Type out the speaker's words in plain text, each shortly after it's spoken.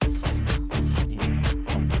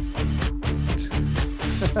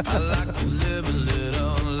I like to live a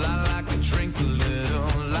little, I like to drink a little,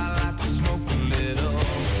 I like to smoke a little,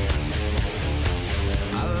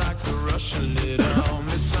 I like to rush a little,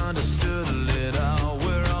 misunderstood a little,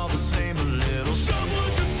 we're all the same a little, someone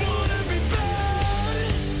just wanted me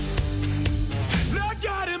bad, I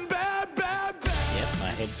got him bad, bad, bad. Yep,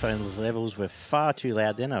 my headphones levels were far too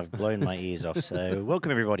loud then. I've blown my ears off. So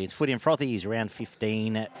welcome everybody. It's Footy and Frothies, round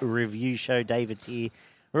 15 review show. David's here.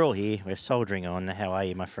 We're all here. We're soldiering on. How are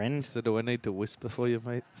you, my friend? So do I need to whisper for you,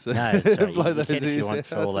 mate? So No, sorry. blow You those can if you ears want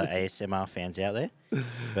for out. all the ASMR fans out there.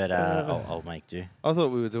 But I'll make do. I thought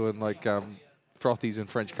we were doing like frothies and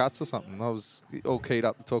French cuts or something. I was all keyed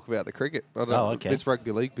up to talk about the cricket. I don't Oh, okay. This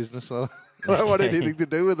rugby league business, I don't want anything to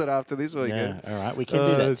do with it after this weekend. Yeah, all right. We can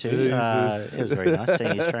do that too. Jesus. It was very nice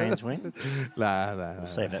seeing the Australians win. Nah. We'll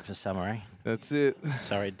save that for summer, eh? That's it.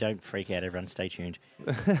 Sorry, don't freak out, everyone. Stay tuned.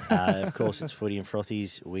 Of course, it's Footy and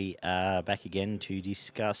Frothies. We are back again to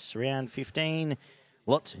discuss round 15.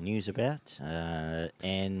 Lots of news about,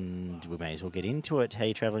 and we may as well get into it. How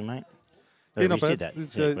you travelling, mate? Yeah, not did bad. that.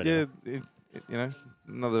 It's, Whatever.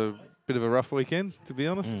 another bit of a rough weekend, to be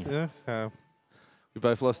honest. We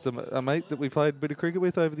both lost a mate that we played a bit of cricket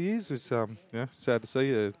with over the years. It was sad to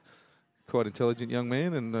see. A quite intelligent young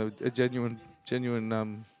man and a genuine,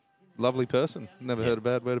 lovely person. Never heard a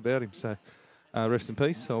bad word about him. So rest in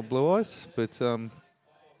peace, old Blue Eyes. But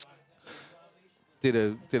did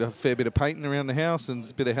a fair bit of painting around the house and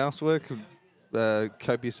a bit of housework.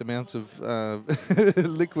 Copious amounts of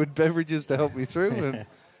liquid beverages to help me through,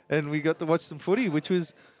 and we got to watch some footy, which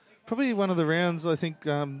was probably one of the rounds. I think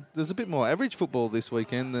there's a bit more average football this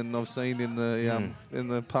weekend than I've seen in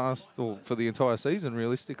the past, or for the entire season,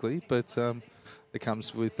 realistically. But it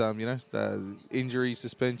comes with injury,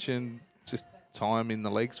 suspension, just time in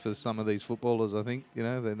the legs for some of these footballers. I think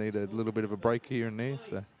they need a little bit of a break here and there.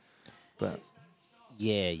 So, but.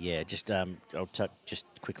 Yeah. Just I'll just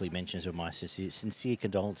quickly mention of my sincere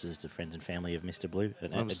condolences to friends and family of Mr. Blue. A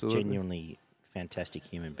genuinely fantastic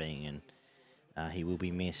human being, and he will be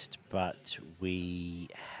missed. But we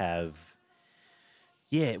have,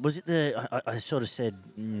 was it I sort of said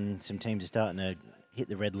some teams are starting to hit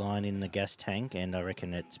the red line in the gas tank, and I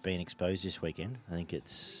reckon it's been exposed this weekend. I think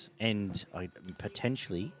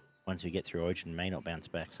potentially, once we get through Origin, may not bounce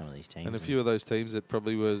back some of these teams. And a few of those teams that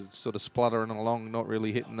probably were sort of spluttering along, not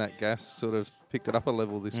really hitting that gas, sort of picked it up a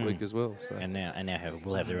level this week as well. So. And now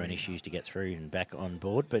we'll have their own issues to get through and back on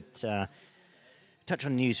board. But touch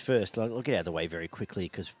on news first. I'll get out of the way very quickly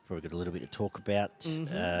because we've probably got a little bit to talk about.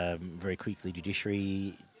 Very quickly,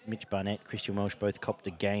 Judiciary, Mitch Barnett, Christian Welsh both copped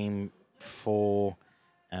a game for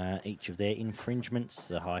each of their infringements,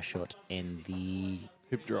 the high shot and the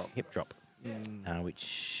hip drop.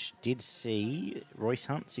 Which did see Royce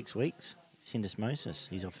Hunt 6 weeks, syndesmosis.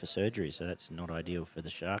 He's off for surgery, so that's not ideal for the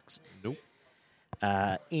Sharks. Nope.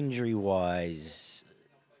 Injury-wise,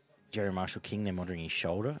 Jerry Marshall-King, they're monitoring his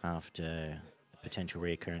shoulder after a potential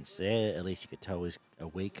reoccurrence there. Elise Katoa was a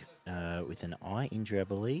week with an eye injury, I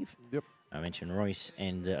believe. Yep. I mentioned Royce,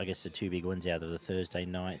 and I guess the two big ones out of the Thursday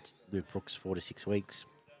night, Luke Brooks, 4 to 6 weeks.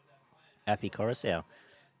 Api Coruscant,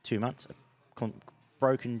 2 months,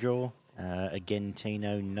 broken jaw. Again,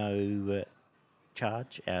 Tino, no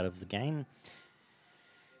charge out of the game.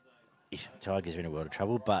 Tigers are in a world of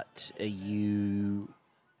trouble, but were you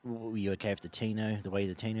okay with the way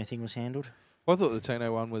the Tino thing was handled? Well, I thought the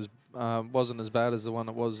Tino one wasn't as bad as the one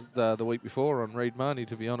that was the week before on Reid Marnie,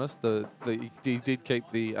 to be honest. He did keep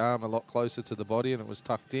the arm a lot closer to the body and it was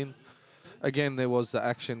tucked in. Again, there was the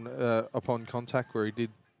action upon contact where he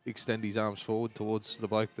did extend his arms forward towards the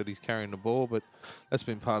bloke that he's carrying the ball, but that's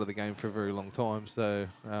been part of the game for a very long time. So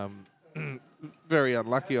very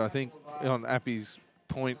unlucky, I think, on Appy's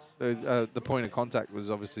point. The point of contact was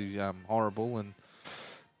obviously horrible, and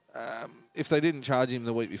if they didn't charge him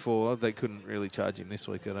the week before, they couldn't really charge him this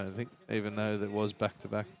week, I don't think, even though there was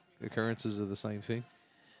back-to-back occurrences of the same thing.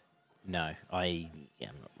 No, I'm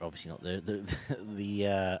obviously not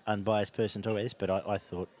the unbiased person talking about this, but I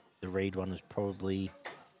thought the Reid one was probably...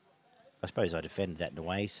 I suppose I defended that in a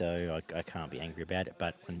way, so I can't be angry about it.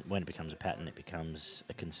 But when it becomes a pattern, it becomes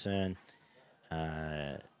a concern.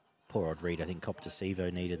 Poor old Reid, I think copped a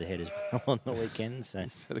Sevo needed the head as well on the weekend. So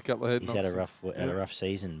he's had a couple of head knocks. He's had a rough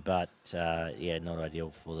season, but not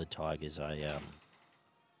ideal for the Tigers. I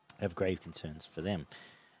have grave concerns for them.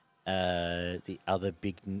 The other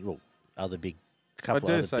big couple.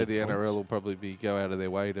 I dare say big the points. NRL will probably go out of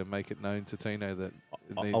their way to make it known to Tino that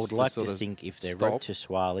it I needs would like sort to of think if they stop. wrote to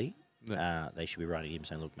Swally, they should be writing him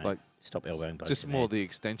saying, "Look, mate, stop elbowing blokes." Just more the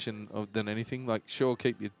extension than anything. Like, sure,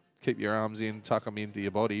 keep your arms in, tuck them into your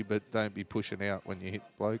body, but don't be pushing out when you hit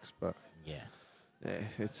blokes. But yeah, Yeah,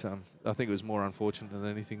 it's I think it was more unfortunate than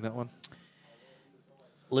anything, that one.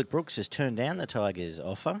 Luke Brooks has turned down the Tigers'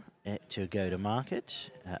 offer to go to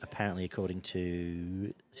market. Apparently, according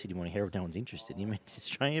to Sydney Morning Herald, no one's interested in him in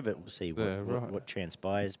Australia, but we'll see what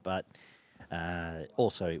transpires. But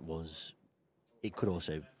also, it could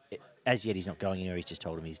also, as yet he's not going anywhere. He's just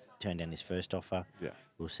told him he's turned down his first offer. Yeah.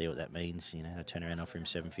 We'll see what that means. You know, a turnaround offer him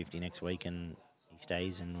 $750 next week, and he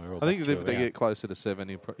stays, and we're all. I think if they get closer to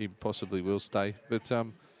 7, he possibly will stay. But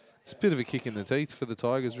it's a bit of a kick in the teeth for the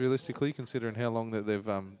Tigers, realistically, considering how long that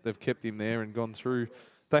they've kept him there and gone through.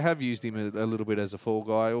 They have used him a little bit as a fall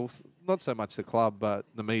guy, or not so much the club, but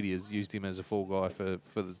the media's used him as a fall guy for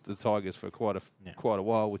the Tigers for quite a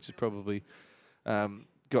while, which has probably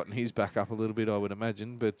gotten his back up a little bit, I would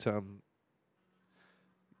imagine. But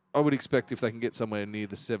I would expect if they can get somewhere near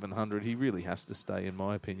the 700, he really has to stay, in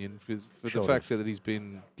my opinion. For the fact that he's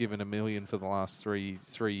been given $1 million for the last three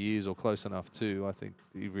years or close enough too, I think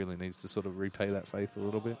he really needs to sort of repay that faith a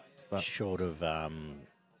little bit. But short of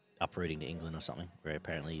uprooting to England or something, where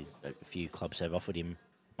apparently a few clubs have offered him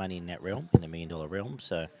money in that realm, in the $1 million realm.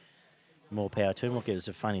 So more power to him. Look, it was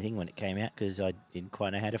a funny thing when it came out because I didn't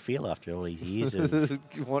quite know how to feel after all these years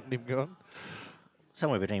of wanting him gone.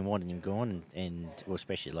 Somewhere between wanting him gone and well,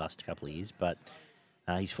 especially the last couple of years. But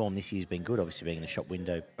his form this year's been good. Obviously, being in the shop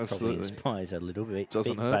window probably inspires a little bit.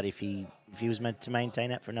 Doesn't hurt. But if he was meant to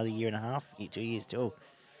maintain that for another year and a half, 2 years till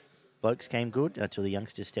blokes came good, until the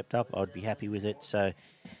youngsters stepped up, I'd be happy with it. So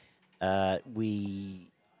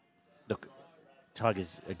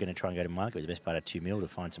Tigers are going to try and go to market with the best part of $2 million to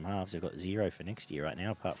find some halves. They've got 0 for next year right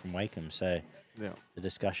now, apart from Wakeham. So the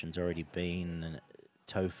discussion's already been. And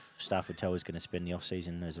Stafford Toe is going to spend the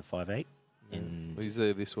off-season as a 5'8". And he's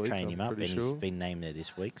there this week. Train him up, and he's been named there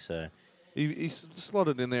this week. So he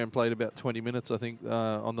slotted in there and played about 20 minutes, I think,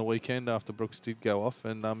 on the weekend after Brooks did go off,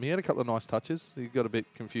 and he had a couple of nice touches. He got a bit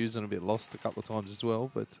confused and a bit lost a couple of times as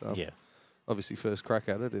well, but obviously first crack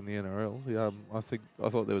at it in the NRL. I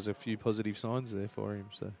thought there was a few positive signs there for him.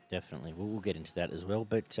 So definitely, we'll get into that as well.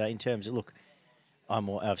 But in terms of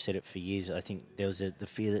I've said it for years. I think there was the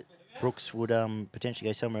fear that Brooks would potentially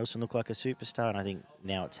go somewhere else and look like a superstar, and I think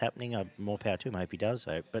now it's happening. More power to him. I hope he does.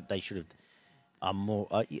 But they should have.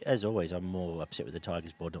 As always, I'm more upset with the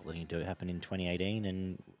Tigers board not letting it happen in 2018,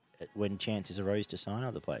 and when chances arose to sign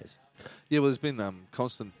other players. Yeah, well, there's been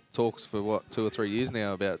constant talks for 2 or 3 years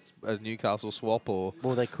now about a Newcastle swap, or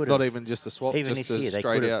they could not even just a swap, even just this year,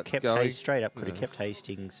 straight they out kept going. Straight up could have kept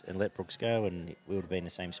Hastings and let Brooks go, and we would have been in the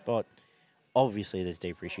same spot. Obviously, there's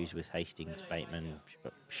deeper issues with Hastings, Bateman,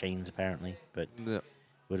 Sheens apparently, but it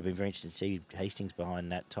would have been very interesting to see Hastings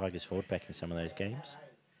behind that Tigers forward back in some of those games,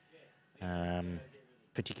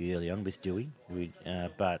 particularly early on with Dewey.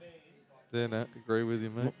 But agree with you,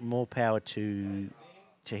 mate. More power to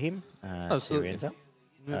him. See where he ends up.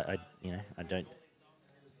 I don't.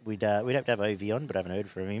 We'd have to have OV on, but I haven't heard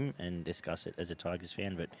from him and discuss it as a Tigers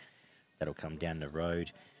fan. But that'll come down the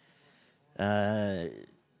road.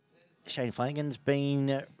 Shane Flanagan's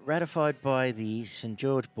been ratified by the St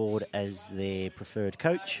George board as their preferred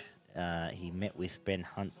coach. He met with Ben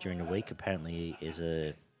Hunt during the week. Apparently, as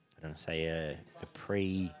a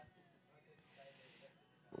pre.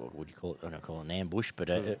 What would you call it? I don't call it an ambush, but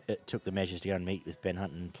it took the measures to go and meet with Ben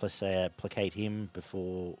Hunt and placate him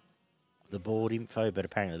before the board info. But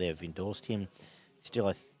apparently, they've endorsed him. Still,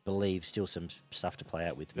 I believe, some stuff to play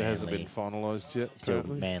out with Manly. It hasn't been finalised yet. Still,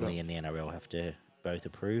 Manly and the NRL have to both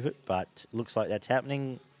approve it, but looks like that's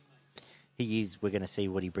happening. We're going to see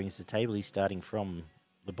what he brings to the table. He's starting from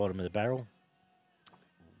the bottom of the barrel.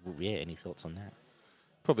 Yeah, any thoughts on that?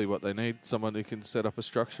 Probably what they need, someone who can set up a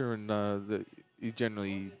structure, and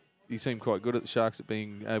he seemed quite good at the Sharks at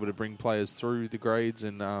being able to bring players through the grades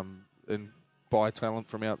and buy talent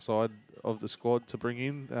from outside of the squad to bring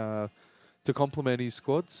in to complement his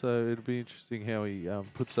squad. So it'll be interesting how he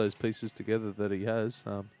puts those pieces together that he has.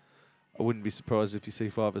 I wouldn't be surprised if you see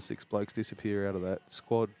 5 or 6 blokes disappear out of that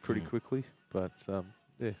squad pretty quickly. But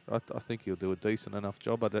I think he'll do a decent enough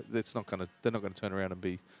job. They're not going to turn around and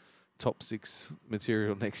be top 6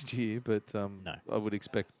 material next year. But no. I would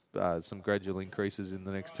expect some gradual increases in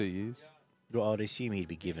the next 2 years. Well, I'd assume he'd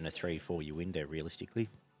be given a 3-4 year window realistically.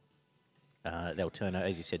 They'll turn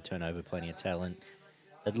over plenty of talent.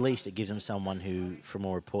 At least it gives them someone who, from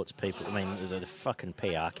all reports, people. I mean, the fucking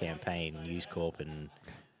PR campaign, News Corp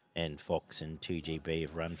and Fox and 2GB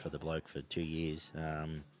have run for the bloke for 2 years.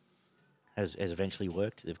 Has eventually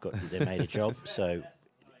worked. They've made a job. So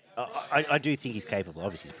I do think he's capable.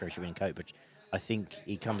 Obviously, he's a pressure-winning coach, but I think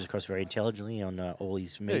he comes across very intelligently on all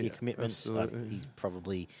his media commitments. He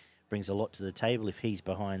probably brings a lot to the table. If he's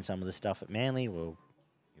behind some of the stuff at Manly, well,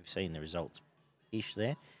 you've seen the results ish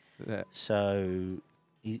there. Yeah. So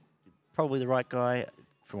he probably the right guy.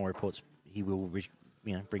 From all reports, he will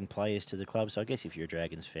bring players to the club. So I guess if you're a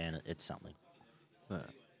Dragons fan, it's something.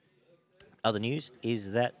 Other news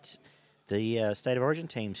is that the State of Origin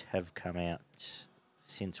teams have come out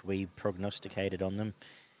since we prognosticated on them.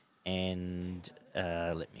 And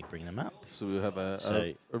let me bring them up. So we'll have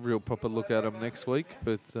a real proper look at them next week.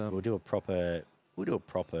 But we'll do a proper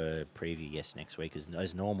preview, yes, next week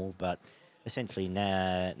as normal. But essentially,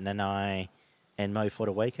 Nanai and Mo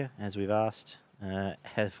Fodawaker, as we've asked,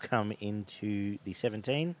 have come into the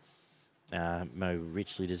 17. Mo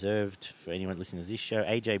richly deserved for anyone listening to this show.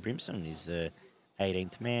 AJ Brimson is the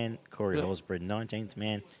 18th man. Corey Osborne, 19th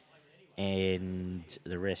man. And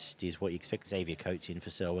the rest is what you expect. Xavier Coates in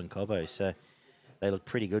for Selwyn Cobbo. So they look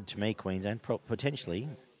pretty good to me, Queensland. Potentially,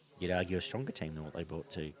 you'd argue a stronger team than what they brought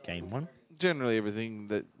to game one. Generally, everything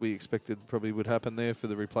that we expected probably would happen there for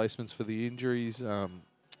the replacements for the injuries.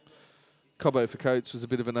 Cobbo for Coates was a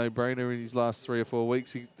bit of a no-brainer in his last 3 or 4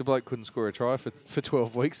 weeks. The bloke couldn't score a try for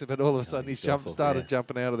 12 weeks, but all of a sudden he's started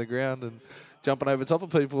jumping out of the ground and jumping over top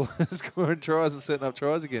of people, scoring tries and setting up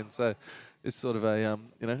tries again. So it's sort of a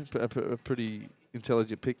pretty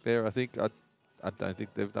intelligent pick there. I think I don't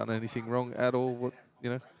think they've done anything wrong at all.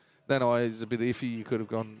 Nanai is a bit iffy. You could have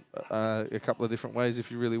gone a couple of different ways if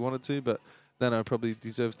you really wanted to, but Nanai probably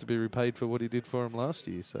deserves to be repaid for what he did for him last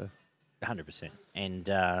year. So 100%. And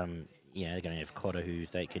they're going to have Cotter, who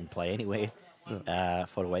if they can play anywhere.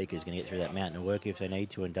 Fodawaker is going to get through that mountain of work if they need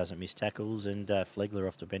to and doesn't miss tackles, and Flegler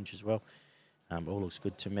off the bench as well. All looks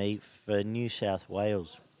good to me. For New South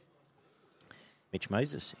Wales, Mitch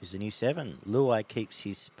Moses is the new 7. Luai keeps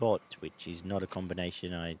his spot, which is not a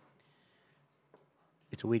combination.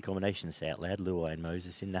 It's a weird combination to say out loud, Luai and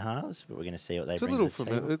Moses in the halves, but we're going to see what they bring to the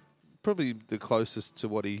table. Probably the closest to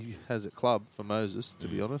what he has at club for Moses, to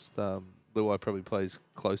be honest. Luai probably plays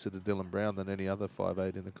closer to Dylan Brown than any other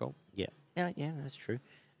 5'8" in the comp. Yeah, that's true.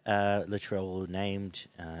 Latrell named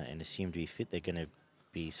and assumed to be fit. They're going to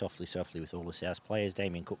be softly with all the South players.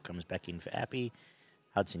 Damien Cook comes back in for Appy.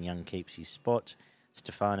 Hudson Young keeps his spot.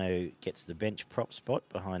 Stefano gets the bench prop spot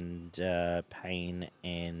behind Payne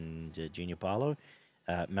and Junior Barlow.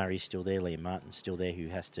 Murray's still there. Liam Martin's still there, who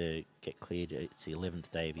has to get cleared. It's the 11th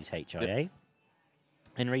day of his HIA. Yep.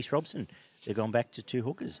 And Reece Robson. They've gone back to 2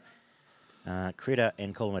 hookers. Critter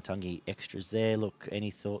and Kolomatangi extras there. Look,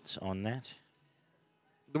 any thoughts on that?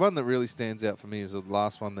 The one that really stands out for me is the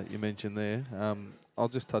last one that you mentioned there. I'll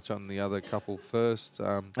just touch on the other couple first.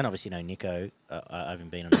 And obviously no Nico. I haven't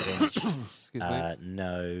been on the bench. Excuse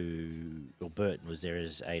me. Burton was there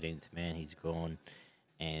as 18th man. He's gone.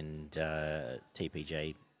 And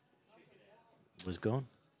TPJ was gone.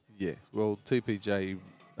 Yeah, well, TPJ...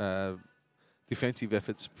 defensive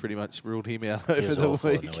efforts pretty much ruled him out over the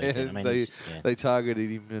weekend. They targeted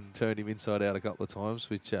him and turned him inside out a couple of times,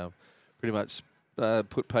 which pretty much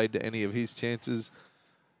put paid to any of his chances.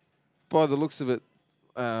 By the looks of it,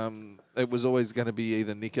 it was always going to be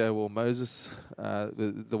either Nico or Moses,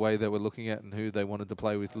 the way they were looking at and who they wanted to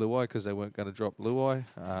play with Luai, because they weren't going to drop Luai.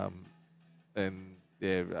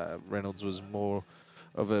 Reynolds was more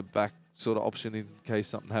of a back sort of option in case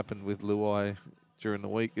something happened with Luai during the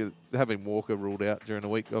week. Having Walker ruled out during the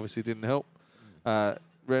week obviously didn't help.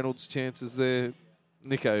 Reynolds' chances there.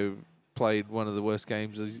 Nico played one of the worst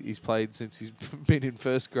games he's played since he's been in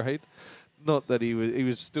first grade. Not that he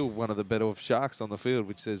was still one of the better Sharks on the field,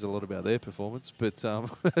 which says a lot about their performance. But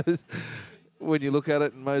when you look at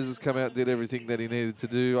it, and Moses come out and did everything that he needed to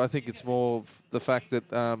do, I think it's more the fact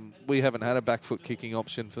that we haven't had a back foot kicking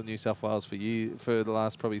option for New South Wales for the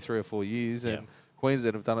last probably 3 or 4 years. And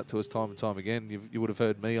Queensland have done it to us time and time again. You would have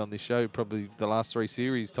heard me on this show probably the last 3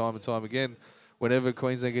 series time and time again. Whenever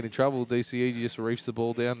Queensland get in trouble, DCE just reefs the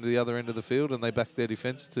ball down to the other end of the field and they back their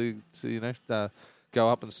defence to go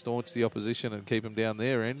up and staunch the opposition and keep them down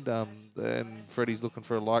their end. And Freddie's looking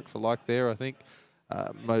for a like there, I think.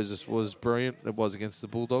 Moses was brilliant. It was against the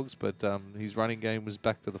Bulldogs, but his running game was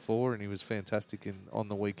back to the fore and he was fantastic on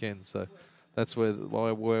the weekend. So that's where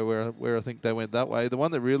I think they went that way. The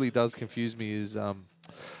one that really does confuse me is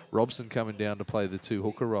Robson coming down to play the 2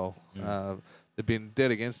 hooker role. They've been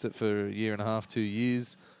dead against it for a year and a half, 2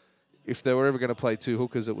 years. If they were ever going to play 2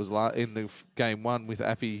 hookers, it was in the game 1 with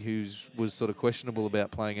Appy, who was sort of questionable about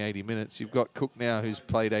playing 80 minutes. You've got Cook now, who's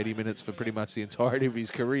played 80 minutes for pretty much the entirety of his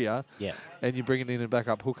career. Yeah. And you're bringing in a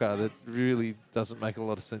backup hooker. That really doesn't make a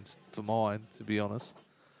lot of sense for mine, to be honest.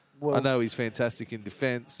 Well, I know he's fantastic in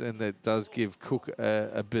defence, and that does give Cook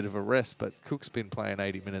a bit of a rest, but Cook's been playing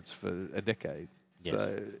 80 minutes for a decade. Yes.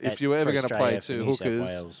 So if you're ever going to play two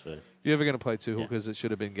hookers, hookers, it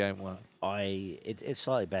should have been game one. It's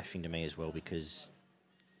slightly bashing to me as well because,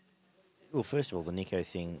 well, first of all, the Nico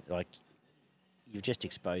thing, like, you've just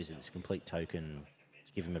exposed it. It's a complete token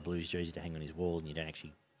to give him a Blues jersey to hang on his wall, and you don't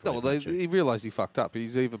actually. No, well, he realised he fucked up.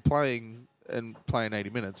 He's either playing 80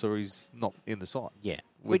 minutes or he's not in the side. Yeah,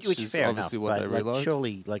 which is fair obviously enough, what they realised.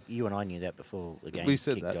 Surely, like, you and I knew that before the game. We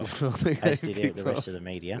said kicked that off, before the game as did the rest of the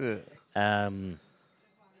media. Yeah.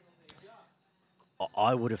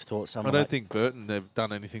 I would have thought someone. I don't think Burton have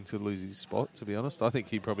done anything to lose his spot. To be honest, I think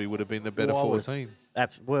he probably would have been the better 14.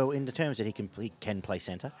 Well, in the terms that he can play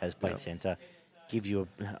centre, has played centre, gives you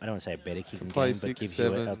I don't want to say a better kicking game, but gives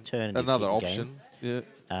you an alternative another kicking option. game.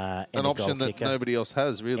 Yeah, an option that nobody else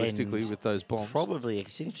has realistically with those bombs. Probably a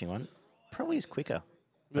interesting one. Probably is quicker.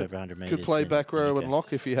 Over 100 metres. Could play back row and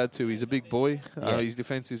lock if he had to. He's a big boy. Yeah. His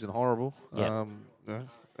defence isn't horrible. Yeah.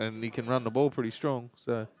 And he can run the ball pretty strong.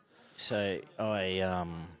 So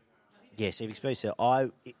yes, if exposed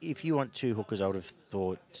to if you want two hookers, I would have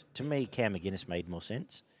thought, to me, Cam McGuinness made more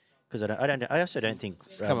sense because I also don't think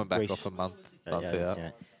he's coming back off a month out.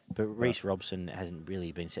 But Reece Robson hasn't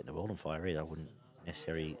really been setting the world on fire either. I wouldn't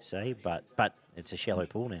necessarily say, but it's a shallow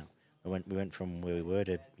pool now. We went from where we were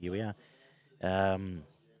to here we are.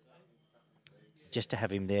 Just to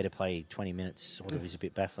have him there to play 20 minutes sort of is a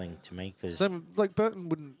bit baffling to me because Burton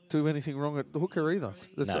wouldn't do anything wrong at the hooker either.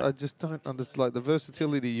 No. I just don't understand. Like the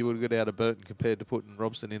versatility you would get out of Burton compared to putting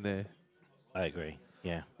Robson in there. I agree.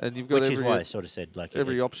 Yeah, and you've got which is why I sort of said like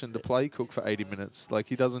every option to play Cook for 80 minutes. Like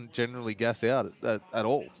he doesn't generally gas out at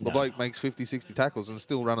all. No. The bloke makes 50, 60 tackles and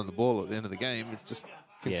still running the ball at the end of the game. It just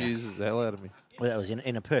confuses the hell out of me. Well, that was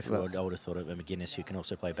in a perfect world. I would have thought of a McGuinness who can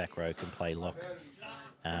also play back row, can play lock,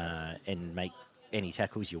 and make any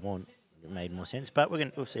tackles you want. It made more sense. But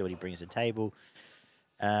we'll see what he brings to the table.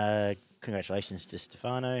 Congratulations to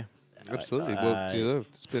Stefano. Absolutely. Well deserved.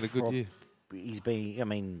 It's been a good year. He's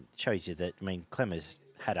been, shows you that, Clemmer's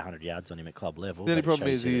had 100 yards on him at club level. The only problem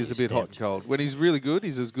is he is a bit hot and cold. When he's really good,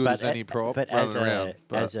 he's as good as any prop running around.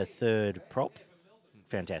 As a third prop,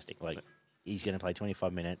 fantastic. Like, he's going to play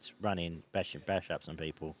 25 minutes, run in, bash up some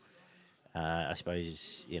people. I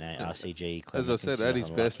suppose, RCG. As I said, at his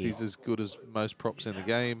best, he's as good as most props in the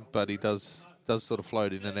game, but he does sort of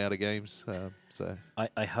float in and out of games. So I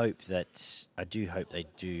do hope they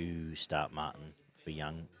do start Martin for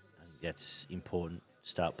Young. I think that's important.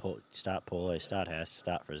 Start Paulo, start House,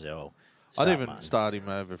 start Frizzell. I'd even start him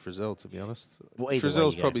over Frizzell, to be honest. Well,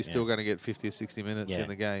 Frizzell's probably still going to get 50 or 60 minutes in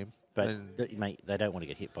the game. But, mate, they don't want to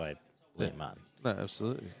get hit by Liam Martin. No,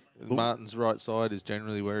 absolutely. Martin's right side is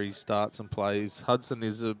generally where he starts and plays. Hudson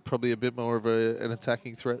is probably a bit more of an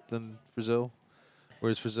attacking threat than Frizzell,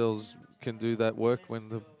 whereas Frizzell's can do that work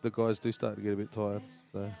when the guys do start to get a bit tired.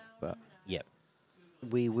 Yep.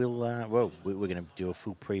 We will, we're going to do a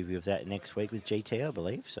full preview of that next week with GT, I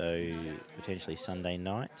believe. So potentially Sunday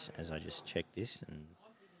night, as I just check this and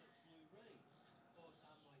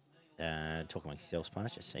talk amongst yourselves,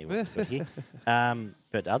 Spanish, just see what we've got here.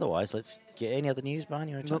 But otherwise, let's get any other news,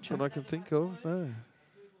 Barney? Not that I can think of, no.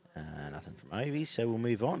 Nothing from Ovi, so we'll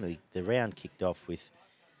move on. The round kicked off with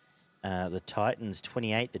the Titans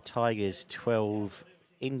 28, the Tigers 12,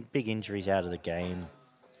 big injuries out of the game.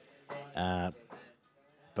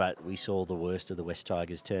 But we saw the worst of the West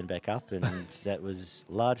Tigers turn back up, and that was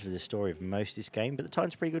largely the story of most of this game. But the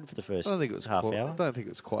Titans pretty good for the first half hour. I don't think it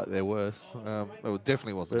was quite their worst. It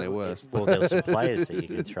definitely wasn't their worst. Well, there were some players that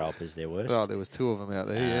you could throw up as their worst. Oh, there was two of them out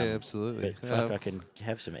there. Yeah, absolutely. But I can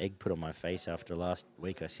have some egg put on my face after last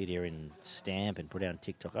week. I sit here and stamp and put out on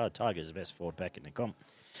TikTok, Tigers are the best forward back in the comp.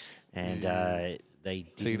 And they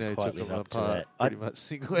didn't quite live up to that. Pretty much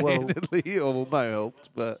single-handedly, or Mo helped,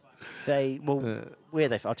 but... I'll tell you where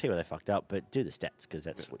they fucked up, but do the stats, because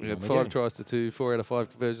that's what you had normally 5 tries to 2, 4 out of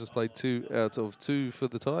 5 conversions, played 2 out of 2 for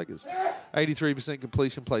the Tigers. 83%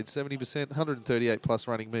 completion, played 70%, 138 plus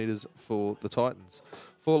running metres for the Titans.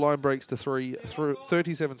 4 line breaks to 3,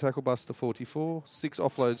 37 tackle busts to 44, 6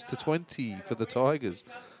 offloads to 20 for the Tigers.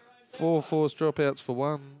 4 forced dropouts for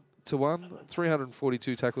 1,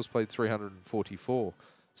 342 tackles played, 344.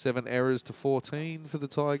 7 errors to 14 for the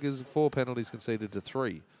Tigers, 4 penalties conceded to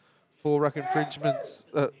 3. 4 ruck infringements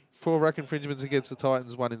against the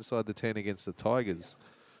Titans, 1 inside the 10 against the Tigers.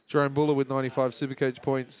 Jerome Buller with 95 Supercoach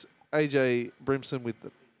points, AJ Brimson with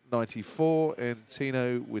 94, and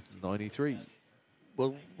Tino with 93.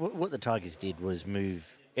 Well, what the Tigers did was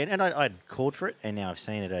move, and I'd called for it, and now I've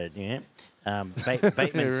seen it.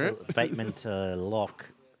 Bateman to lock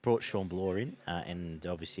brought Sean Bloor in, and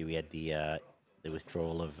obviously we had the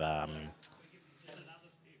withdrawal of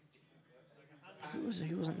who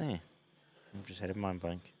wasn't there? I've just had a mind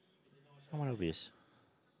blank. Someone obvious.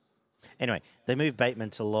 Anyway, they moved Bateman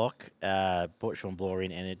to lock, brought Sean Bloor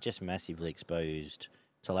in, and it just massively exposed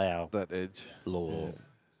Talau, that edge, Law,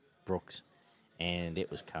 Brooks, and it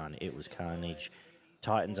was carnage.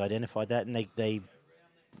 Titans identified that, and they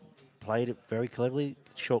played it very cleverly.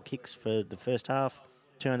 Short kicks for the first half,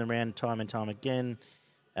 turned them around time and time again,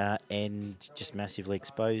 and just massively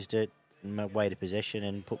exposed it, weighted possession,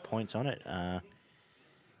 and put points on it.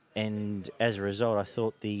 And as a result, I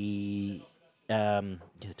thought the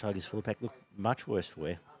Tigers fullback looked much worse for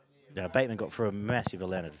wear. Bateman got through a massive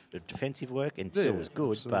amount of defensive work and still was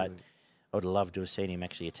good, absolutely. but I would have loved to have seen him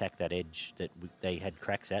actually attack that edge that they had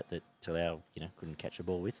cracks at that Talau, couldn't catch the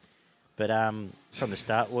ball with. But from the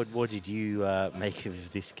start, what did you make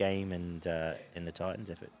of this game and the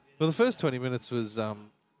Titans' effort? Well, the first 20 minutes was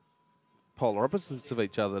polar opposites of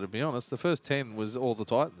each other, to be honest. The first 10 was all the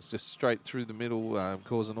Titans, just straight through the middle,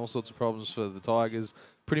 causing all sorts of problems for the Tigers.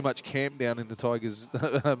 Pretty much camped down in the Tigers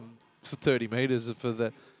for 30 metres for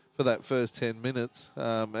that first 10 minutes.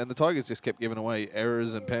 And the Tigers just kept giving away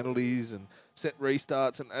errors and penalties and set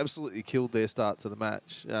restarts and absolutely killed their start to the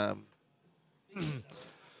match.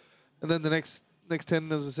 And then the next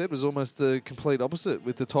 10, as I said, was almost the complete opposite,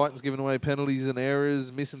 with the Titans giving away penalties and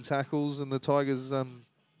errors, missing tackles, and the Tigers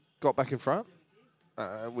got back in front,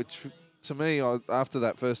 which to me, after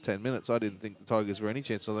that first 10 minutes, I didn't think the Tigers were any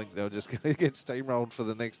chance. I think they were just going to get steamrolled for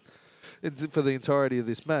the entirety of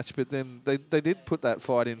this match. But then they did put that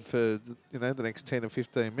fight in for the next 10 or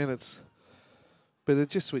 15 minutes. But it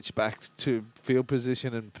just switched back to field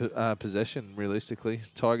position and possession, realistically.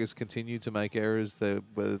 Tigers continued to make errors. The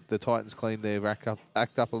Titans cleaned their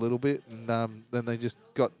act up a little bit, and then they just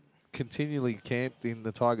got continually camped in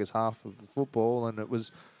the Tigers' half of the football, and it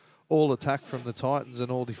was all attack from the Titans and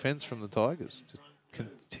all defence from the Tigers, just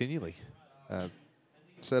continually,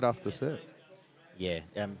 set after set. Yeah,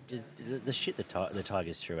 the shit the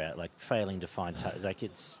Tigers threw out, like failing to find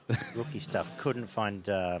it's rookie stuff. Couldn't find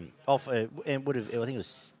and would have. I think it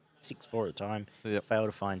was 6-4 at the time. Yep. Failed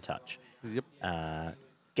to find touch. Yep.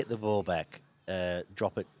 Get the ball back.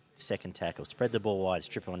 Drop it. Second tackle. Spread the ball wide.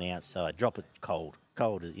 Strip it on the outside. Drop it cold.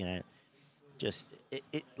 Just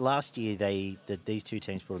last year these two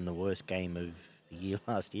teams put in the worst game of the year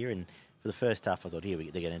last year, and for the first half I thought they're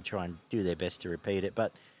going to try and do their best to repeat it,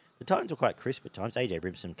 but. The Titans were quite crisp at times. AJ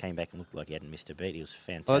Brimson came back and looked like he hadn't missed a beat. He was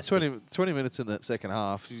fantastic. 20 minutes in that second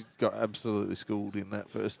half, you got absolutely schooled in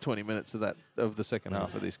that first 20 minutes of the second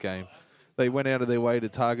half of this game. They went out of their way to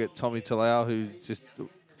target Tommy Talau, who just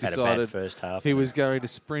had decided a bad first half. He was going to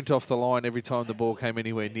sprint off the line every time the ball came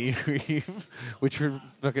anywhere near him, which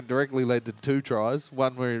fucking directly led to 2 tries.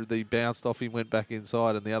 One where they bounced off him, went back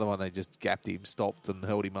inside, and the other one they just gapped him, stopped and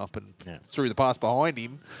held him up and threw the pass behind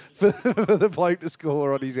him for the bloke to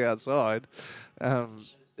score on his outside. I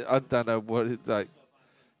don't know the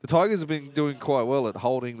Tigers have been doing quite well at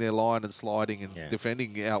holding their line and sliding and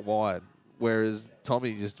defending out wide. Whereas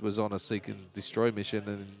Tommy just was on a seek and destroy mission,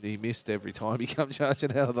 and he missed every time he come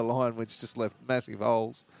charging out of the line, which just left massive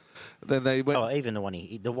holes. Then they went. Oh, even the one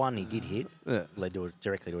he did hit led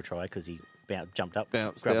directly to a try because he jumped up,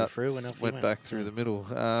 bounced grabbed out, it through, and off went back through the middle.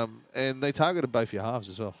 And they targeted both your halves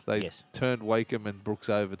as well. They turned Wakeham and Brooks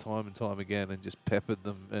over time and time again, and just peppered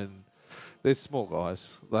them. And they're small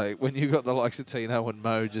guys. Like when you got the likes of Tino and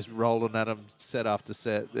Mo just rolling at them set after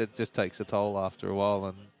set, it just takes a toll after a while.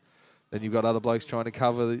 And then you've got other blokes trying to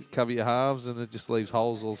cover your halves, and it just leaves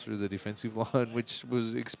holes all through the defensive line, which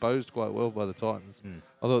was exposed quite well by the Titans.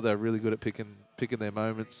 I thought they were really good at picking their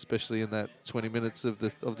moments, especially in that 20 minutes of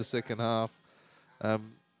the second half. The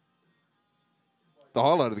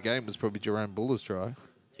highlight of the game was probably Jerome Buller's try.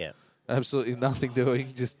 Yeah. Absolutely nothing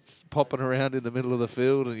doing, just popping around in the middle of the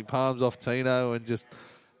field, and he palms off Tino and just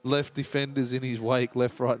left defenders in his wake,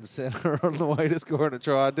 left, right and centre on the way to scoring a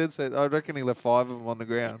try. I reckon he left 5 of them on the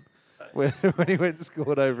ground. When he went and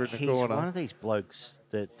scored over in the corner. He's one of these blokes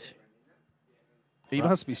that... He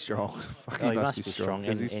must be strong. He must be strong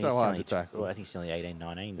because he's so hard to tackle. Well, I think he's only 18,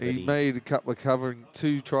 19. He made a couple of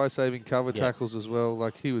 2 try-saving cover tackles as well.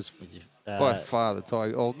 Like, he was by far the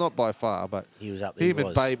Tiger. Well, not by far, but he was up. Him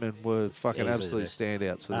and Bateman were fucking absolute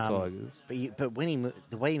standouts for the Tigers. But when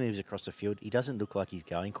the way he moves across the field, he doesn't look like he's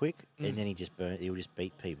going quick, and then he'll just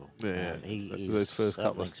beat people. Yeah, those first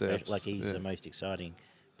couple of steps. Like he's the most exciting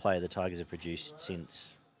player the Tigers have produced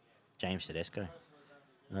since James Tedesco.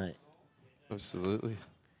 Right. Absolutely.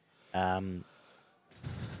 As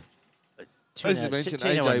you mentioned,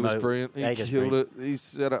 AJ was brilliant. He killed it. He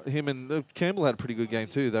set up him and Campbell had a pretty good game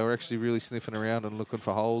too. They were actually really sniffing around and looking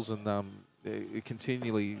for holes, and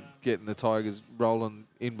continually getting the Tigers rolling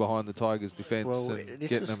in behind the Tigers' defence and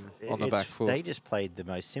getting them on the back foot. They just played the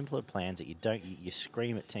most simpler plans that you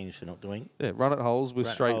scream at teams for not doing. Yeah, run at holes with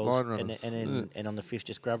straight line runners. And on the fifth,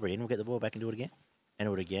 just grub it in. We'll get the ball back and do it again. And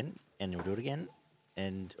do it again. And we'll do it again.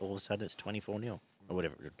 And all of a sudden it's 24-0. Or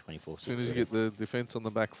whatever, 24-6. As soon as you get the defence on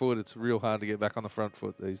the back foot, it's real hard to get back on the front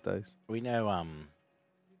foot these days. We know,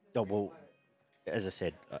 as I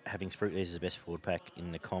said, having Spruik is the best forward pack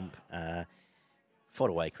in the comp.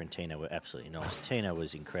 Fodawaker and Tino were absolutely nice. Tino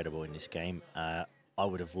was incredible in this game. I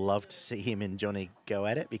would have loved to see him and Johnny go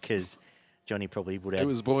at it because Johnny probably would have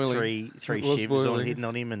three shivs hidden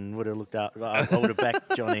on him and would have looked up. I would have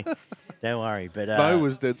backed Johnny. Don't worry. But Mo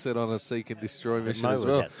was dead set on a seek and destroy mission as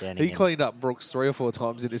well. He cleaned up Brooks 3 or 4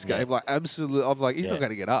 times in this game. Like absolutely, I'm like, he's not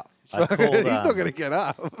going to get up. He's not going to get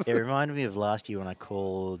up. It reminded me of last year when I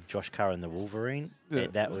called Josh Curran the Wolverine. Yeah.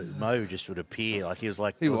 That was Mo just would appear like he was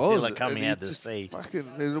like Godzilla coming out of the sea.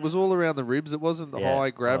 It was all around the ribs. It wasn't the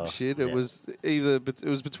high grab shit. It was it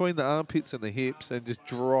was between the armpits and the hips and just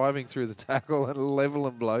driving through the tackle and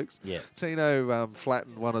leveling blokes. Yeah. Tino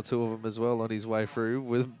flattened 1 or 2 of them as well on his way through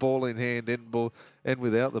with ball in hand and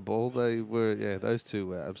without the ball. They were those two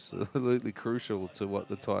were absolutely crucial to what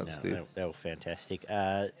the Titans did. They were fantastic.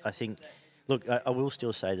 I think. Look, I will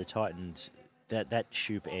still say the Titans. That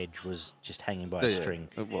Shoop edge was just hanging by a string.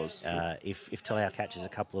 It was. If Talau catches a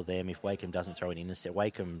couple of them, if Wakeham doesn't throw an intercept,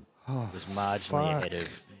 Wakeham was marginally ahead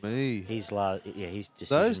of me. His decision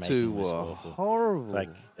those two was were awful. horrible.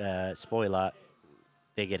 Like spoiler,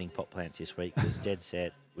 they're getting pot plants this week because dead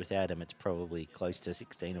set. Without him, it's probably close to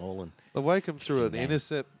 16 all. And the Wakeham threw an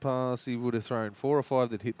intercept pass. He would have thrown 4 or 5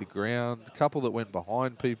 that hit the ground. A couple that went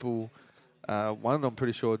behind people. One, I'm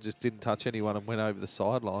pretty sure, just didn't touch anyone and went over the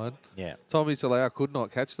sideline. Yeah. Tommy Talau could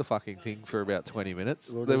not catch the fucking thing for about 20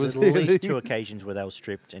 minutes. Well, there was at least 2 occasions where they were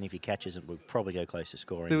stripped, and if he catches it, we'll probably go close to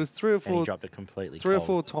scoring. There was 3 or 4. And he dropped it completely. 3 or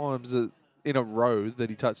 4 times in a row that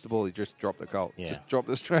he touched the ball, he just dropped it cold. Yeah. Just dropped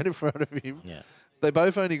it straight in front of him. Yeah. They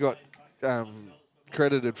both only got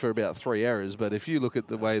credited for about 3 errors, but if you look at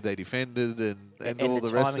the way they defended and all the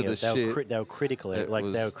rest of the shit, they were critical. They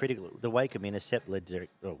were critical. The Wakeham intercept led to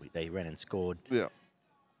they ran and scored. Yeah.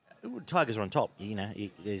 Tigers are on top.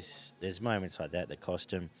 There's moments like that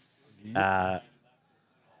cost them. Yep.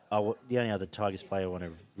 The only other Tigers player I want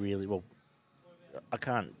to really I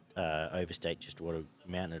can't overstate just what a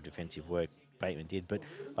mountain of defensive work Bateman did, but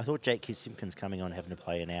I thought Jake Simpkins coming on, having to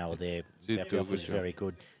play an hour there, was very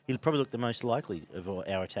good. He'll probably look the most likely of all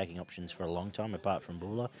our attacking options for a long time, apart from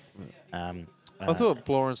Buller. I thought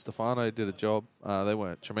Blore and Stefano did a job. They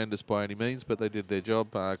weren't tremendous by any means, but they did their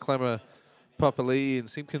job. Clemmer, Papali, and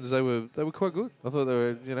Simpkins, they were quite good. I thought they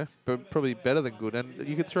were, probably better than good. And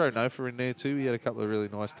you could throw Nofa in there too. He had a couple of really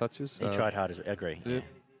nice touches. He tried hard, I agree. Yeah.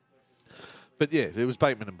 But yeah, it was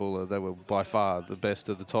Bateman and Buller. They were by far the best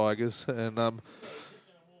of the Tigers, and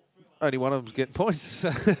only one of them was getting points,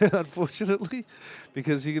 unfortunately,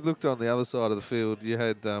 because you looked on the other side of the field. You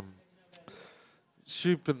had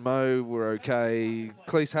Shoop and Mo were okay.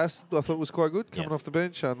 Cleese Haas, I thought, was quite good coming off the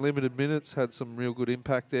bench. Unlimited minutes, had some real good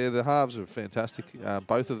impact there. The halves were fantastic.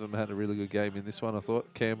 Both of them had a really good game in this one, I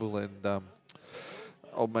thought. Campbell and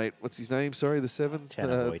old mate, what's his name? Sorry, the 7.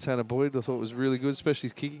 Tanner Boyd. I thought was really good, especially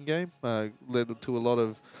his kicking game. Led to a lot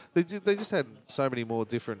of... They just had so many more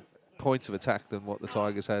different points of attack than what the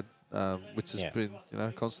Tigers had, which has been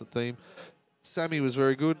a constant theme. Sammy was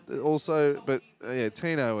very good also, but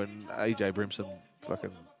Tino and AJ Brimson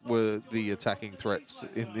fucking were the attacking threats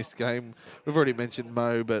in this game. We've already mentioned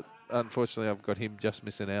Mo, but unfortunately I've got him just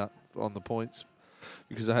missing out on the points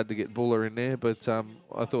because I had to get Buller in there. But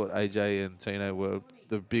I thought AJ and Tino were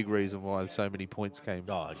the big reason why so many points came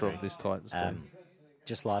from this Titans team.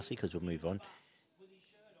 Just lastly, because we'll move on.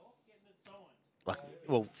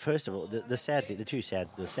 First of all, the sad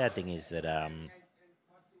thing is that I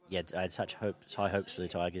had such high hopes for the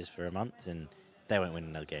Tigers for a month, and they won't win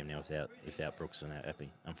another game now without Brooks and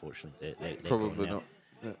Appy. Unfortunately, they're probably not.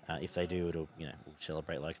 Yeah. If they do, we'll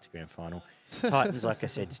celebrate like it's a grand final. Titans, like I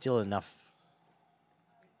said, still enough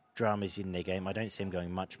dramas in their game. I don't see them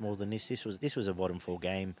going much more than this. This was a bottom 4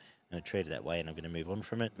 game, and I treat it that way, and I'm going to move on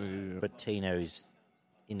from it. Yeah. But Tino is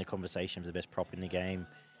in the conversation for the best prop in the game,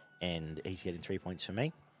 and he's getting 3 points for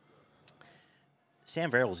me.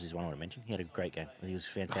 Sam Verrills is one I want to mention. He had a great game. He was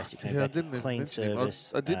fantastic. Clean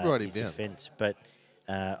service. I did write him his down. Defense, but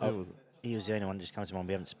he was the only one that just comes to mind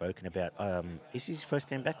we haven't spoken about. Is his first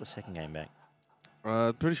game back or second game back?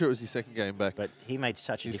 Pretty sure it was his second game back. But he made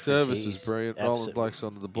such a his difference. His service was brilliant. Rolling blokes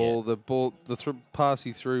onto the ball. Yeah. The pass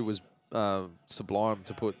he threw was sublime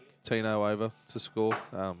to put Tino over to score.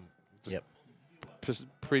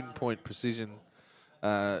 pinpoint precision.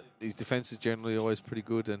 His defence is generally always pretty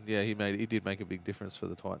good, and yeah, he did make a big difference for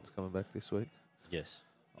the Titans coming back this week. Yes.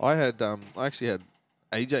 I actually had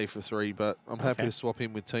AJ for 3, but I'm happy to swap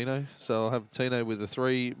him with Tino. So I'll have Tino with a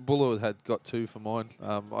 3. Buller had got 2 for mine.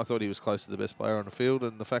 I thought he was close to the best player on the field,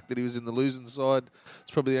 and the fact that he was in the losing side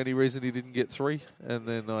is probably the only reason he didn't get 3. And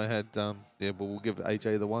then I had, but we'll give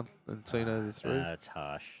AJ the 1 and Tino the 3. That's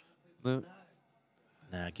harsh. No,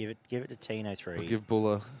 give it to Tino 3. I'll give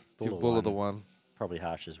Buller the 1. Probably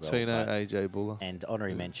harsh as well. Tino, AJ, Buller. And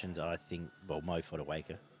honorary mentions, I think, Mo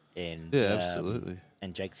Fodawaker. And absolutely.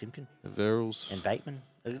 And Jake Simpkin. And Verrills. And Bateman.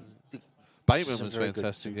 Bateman was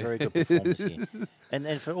fantastic. Very good performance here.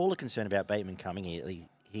 And for all the concern about Bateman coming here,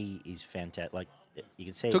 he is fantastic. Like, you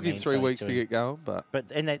can see Took him 3 weeks to get going, but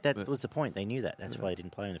that was the point. They knew that. That's why he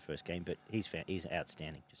didn't play in the first game. But he's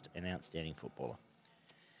outstanding. Just an outstanding footballer.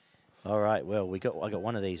 All right, well, I got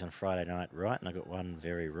one of these on Friday night right, and I got one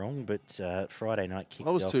very wrong. But Friday night kicked off.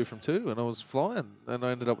 I was 2 from 2, and I was flying, and I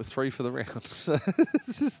ended up with 3 for the round.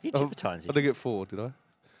 You tipped the Titans. I did get 4, did I?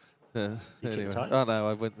 Yeah. You tipped the Tigers? Oh no,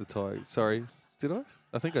 I went the Tigers. Sorry, did I?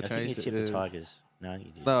 I think I changed it. You tipped the Tigers. No, you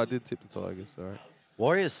did. No, I did tip the Tigers. Sorry.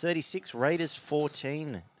 Warriors 36, Raiders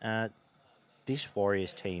 14. This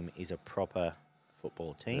Warriors team is a proper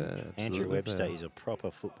football team. Yeah, Andrew Webster is a proper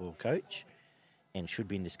football coach and should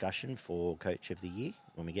be in discussion for Coach of the Year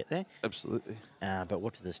when we get there. Absolutely. But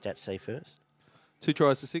what do the stats say first? 2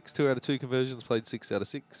 tries to 6, 2 out of 2 conversions, played 6 out of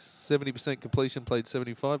 6. 70% completion, played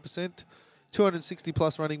 75%. 260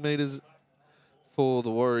 plus running meters for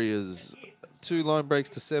the Warriors. 2 line breaks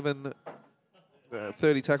to 7.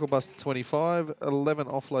 30 tackle busts to 25. 11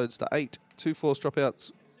 offloads to 8. 2 forced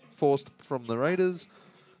dropouts forced from the Raiders.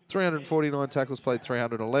 349 tackles played,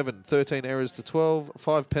 311. 13 errors to 12.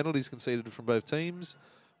 5 penalties conceded from both teams.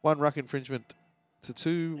 1 ruck infringement to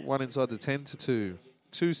 2. 1 inside the 10 to 2.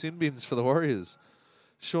 2 sin bins for the Warriors.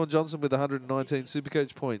 Sean Johnson with 119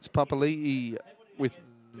 Supercoach points. Papali'i with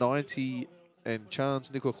 90. And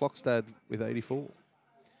Chance Nickel-Klokstad with 84.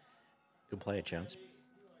 Good player, Chance.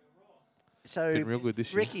 So, been real good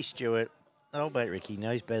this year. Ricky Stewart, old mate Ricky,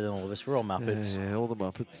 knows better than all of us. We're all Muppets. Yeah, all the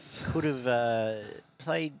Muppets. Could have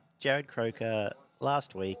played Jared Croker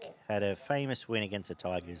last week, had a famous win against the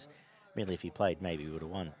Tigers. Admittedly, if he played, maybe he would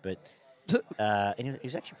have won. But and he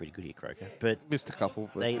was actually pretty good here, Croker. But missed a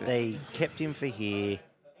couple. But they kept him for here.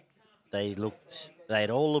 They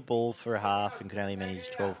had all the ball for a half and could only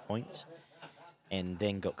manage 12 points. And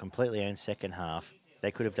then got completely owned second half.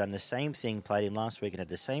 They could have done the same thing, played him last week, and had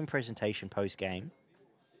the same presentation post-game,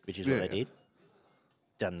 which is what they did.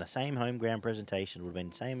 Done the same home ground presentation, would have been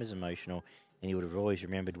the same as emotional, and he would have always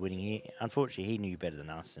remembered winning here. Unfortunately, he knew better than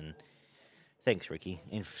us, and thanks, Ricky.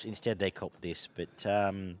 Instead, they copped this. But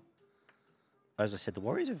as I said, the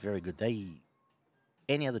Warriors are very good.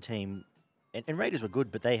 Any other team, and Raiders were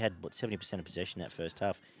good, but they had, 70% of possession that first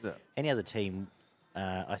half. Yeah. Any other team...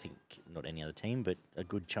 I think not any other team, but a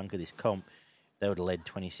good chunk of this comp, they would have led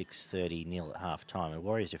 26-30-0 at half time. And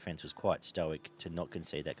Warriors' defence was quite stoic to not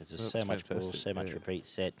concede that because there's so much ball, so much repeat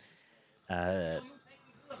set. And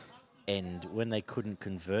when they couldn't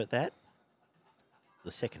convert that,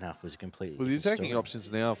 the second half was completely Well, the attacking options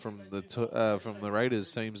now from the Raiders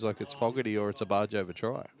seems like it's Fogarty or it's a barge over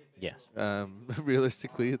try. Yes.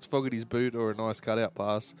 Realistically, it's Fogarty's boot or a nice cutout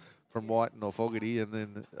pass from Whiten or Fogarty, and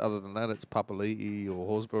then other than that, it's Papali'i or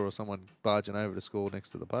Horsburgh or someone barging over to score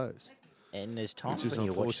next to the post. And there's times when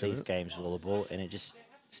you watch these games with all the ball, and it just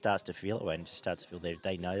starts to feel that way, and just starts to feel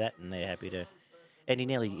they know that, and they're happy to. And he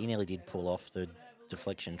nearly did pull off the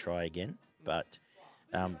deflection try again, but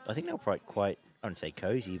I think they were quite I wouldn't say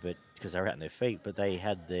cozy, but because they were out on their feet, but they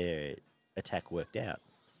had their attack worked out.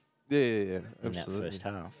 Yeah, in absolutely. that first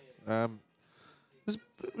half.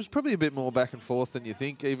 It was probably a bit more back and forth than you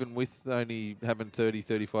think, even with only having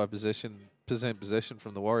 30-35% possession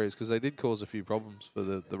from the Warriors, because they did cause a few problems for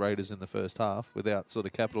the Raiders in the first half without sort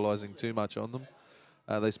of capitalising too much on them.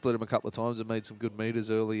 They split them a couple of times and made some good meters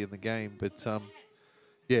early in the game. But,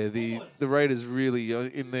 the Raiders really,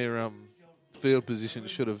 in their field position,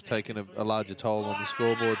 should have taken a larger toll on the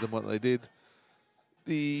scoreboard than what they did.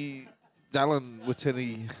 The Dallin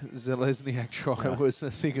Wateni Zelezniak try was a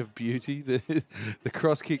thing of beauty. The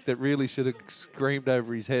cross kick that really should have screamed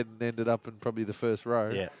over his head and ended up in probably the first row.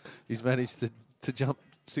 Yeah. He's managed to jump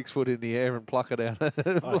 6 foot in the air and pluck it out, out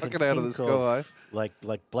of the sky.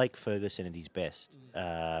 Like Blake Ferguson at his best.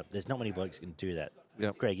 There's not many blokes who can do that.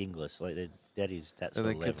 Yep. Greg Inglis, that's that sort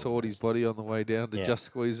and of then contort his body on the way down to just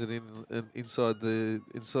squeeze it in inside the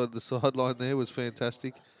sideline. There was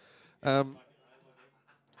fantastic.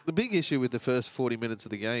 The the big issue with the first 40 minutes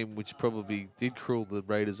of the game, which probably did cruel the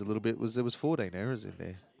Raiders a little bit, was there was 14 errors in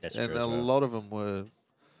there. That's and true as a well. lot of them were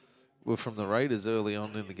from the Raiders early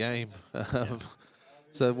on in the game.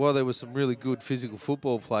 So while there was some really good physical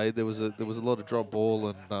football played, there was a lot of drop ball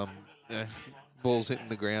and balls hitting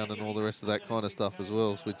the ground and all the rest of that kind of stuff as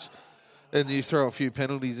well. And you throw a few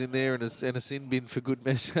penalties in there and a sin bin for good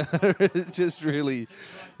measure. It just really,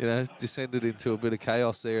 descended into a bit of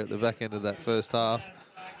chaos there at the back end of that first half.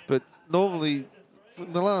 But normally,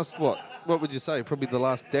 from the last, what would you say? Probably the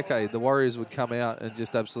last decade, the Warriors would come out and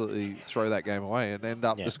just absolutely throw that game away and end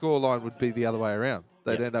up, the scoreline would be the other way around.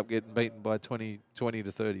 They'd end up getting beaten by 20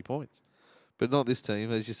 to 30 points. But not this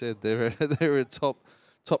team. As you said, they're a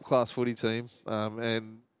top-class footy team.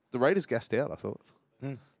 And the Raiders gassed out, I thought.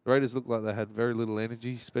 The Raiders looked like they had very little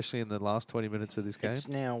energy, especially in the last 20 minutes of this game. It's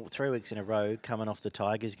now 3 weeks in a row coming off the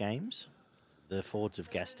Tigers games. The Fords have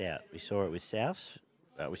gassed out. We saw it with Souths.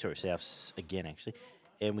 We saw it with Souths again, actually.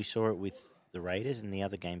 And we saw it with the Raiders in the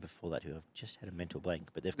other game before that, who have just had a mental blank.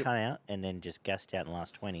 But they've come out and then just gassed out in the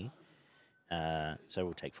last 20. So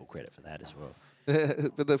we'll take full credit for that as well.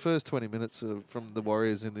 But the first 20 minutes from the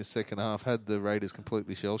Warriors in this second half had the Raiders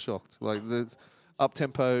completely shell-shocked. Like the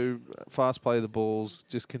up-tempo, fast play of the balls,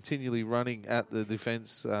 just continually running at the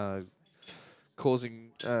defence,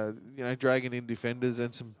 causing, dragging in defenders,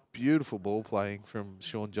 and some beautiful ball playing from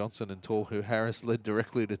Sean Johnson and Tohu Harris led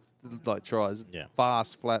directly to tries. Yeah.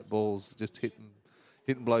 Fast, flat balls, just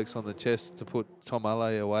hitting blokes on the chest to put Tom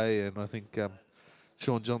Ale away. And I think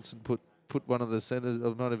Sean Johnson put one of the centres,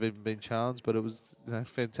 it might have even been Chance, but it was a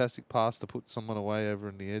fantastic pass to put someone away over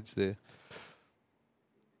on the edge there.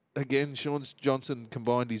 Again, Sean Johnson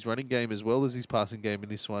combined his running game as well as his passing game in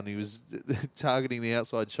this one. He was targeting the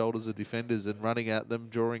outside shoulders of defenders and running at them,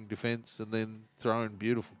 drawing defence, and then throwing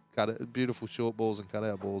beautiful short balls and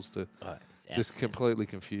cutout balls to just completely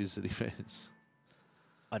confuse the defence.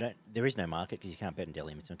 There is no market because you can't bet in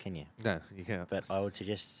Dally M, can you? No, you can't. But I would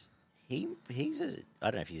suggest I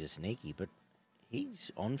don't know if he's a sneaky, but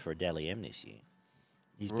he's on for a Dally M this year.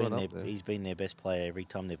 He's been their best player every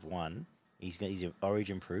time they've won. He's an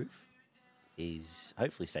Origin proof. He's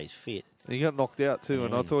hopefully stays fit. He got knocked out too,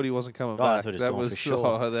 and I thought he wasn't coming back. That was for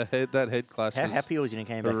sure. That head clash. How happy was he when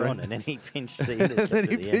he came back on, and then he pinched the intercept. And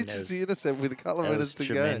then he pinched the intercept with a couple of minutes to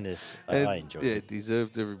tremendous. go. I enjoyed it. Yeah,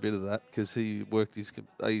 deserved every bit of that because he worked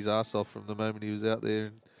his ass off from the moment he was out there,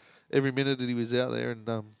 and every minute that he was out there, and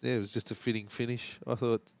it was just a fitting finish. I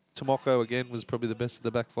thought Tomoko again was probably the best of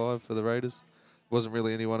the back five for the Raiders. Wasn't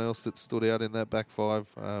really anyone else that stood out in that back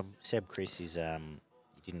five. Seb Chris he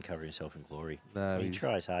didn't cover himself in glory. No, he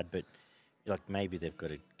tries hard, but maybe they've got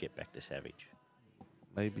to get back to Savage.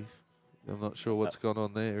 Maybe. I'm not sure what's gone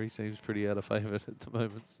on there. He seems pretty out of favour at the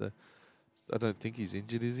moment. So I don't think he's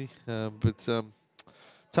injured, is he? But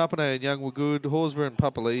Tapane and Young were good. Horsburgh and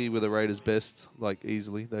Papali'i were the Raiders' best,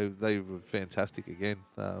 easily. They were fantastic again.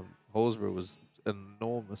 Horsburgh was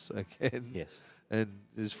enormous again. Yes. And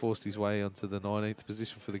just forced his way onto the 19th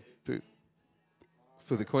position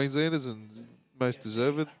for the Queenslanders and most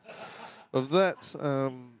deserved of that.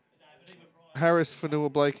 Harris, Fanua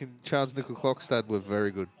Blake and Charles Nickel-Clockstad were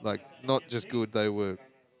very good. Not just good, they were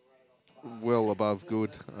well above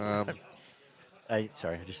good.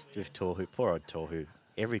 Sorry, just with Tohu, poor old Tohu.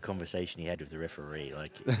 Every conversation he had with the referee,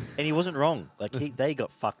 and he wasn't wrong. They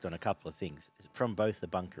got fucked on a couple of things from both the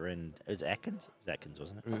bunker and it was Atkins. It was Atkins,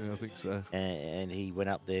 wasn't it? Yeah, I think so. And he went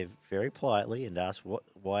up there very politely and asked,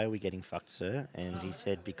 "Why are we getting fucked, sir?" And he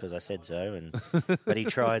said, "Because I said so." But he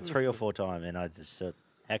tried 3 or 4 times, and I just said,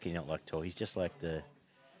 "How can you not like Tor? He's just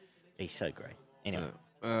he's so great." Anyway.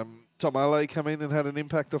 Tom Ale came in and had an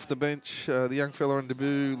impact off the bench. The young fella on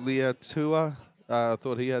debut, Leah Tua. I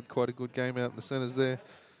thought he had quite a good game out in the centres there.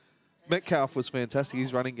 Metcalf was fantastic.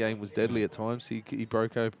 His running game was deadly at times. He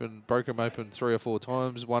broke him open 3 or 4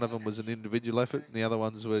 times. One of them was an individual effort, and the other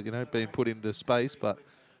ones were being put into space. But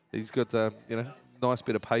he's got nice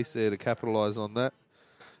bit of pace there to capitalise on that.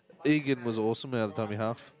 Egan was awesome out of dummy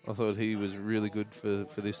half. I thought he was really good for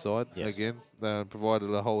this side. Yes. Again,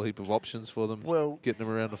 provided a whole heap of options for them, getting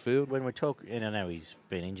them around the field. When we're talking, and I know he's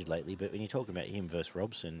been injured lately, but when you're talking about him versus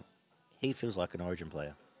Robson, he feels like an Origin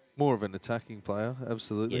player. More of an attacking player,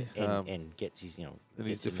 absolutely. Yeah, and gets his, and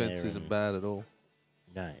his defence isn't bad at all.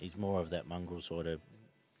 No, he's more of that mongrel sort of,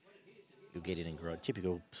 you'll get in and grow.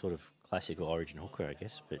 Typical sort of classical Origin hooker, I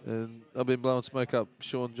guess. But I've been blowing smoke up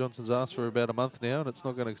Sean Johnson's ass for about a month now, and it's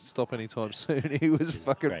not going to stop anytime soon. He was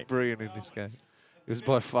fucking brilliant in this game. He was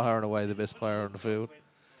by far and away the best player on the field.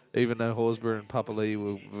 Even though Horsburgh and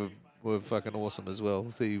Papali'i were fucking awesome as well.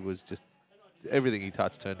 He was just, everything he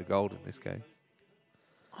touched turned to gold in this game.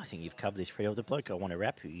 I think you've covered this pretty well. The bloke I want to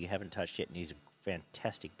wrap, who you haven't touched yet, and he's a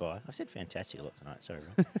fantastic buy. I said fantastic a lot tonight, sorry,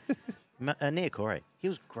 Ron. Nia Corey, he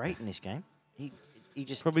was great in this game. He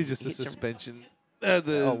just... Probably just a suspension.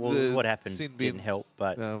 What happened didn't help,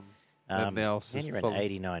 but... and now he ran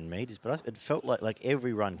 89 metres, but it felt like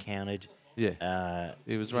every run counted. Yeah,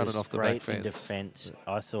 he was running off the back fence. Great in defence.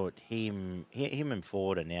 Yeah. I thought him and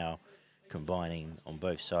Ford are now combining on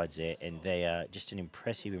both sides there, and they are just an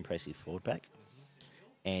impressive forward pack.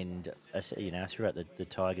 And throughout the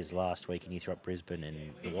Tigers last week, and you threw up Brisbane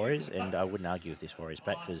and the Warriors, and I wouldn't argue with this Warriors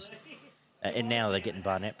pack because, and now they're getting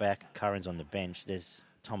Barnett back. Curran's on the bench. There's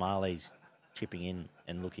Tom Arley's chipping in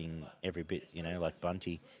and looking every bit, like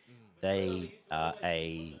Bunty. They are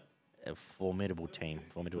a formidable team,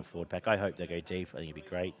 formidable forward pack. I hope they go deep. I think it'd be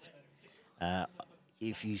great.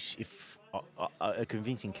 If a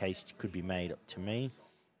convincing case could be made to me,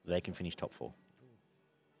 they can finish top 4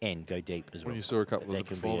 and go deep as well. When you saw a couple of the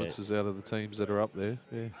performances out of the teams that are up there,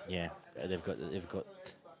 yeah, they've got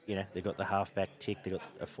the halfback tick. They've got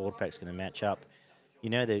a forward pack's going to match up.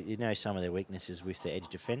 Some of their weaknesses with the edge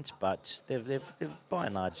defence, but they've by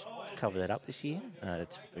and large covered that up this year.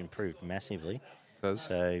 It's improved massively.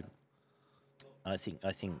 So I think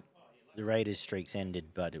the Raiders' streak's ended,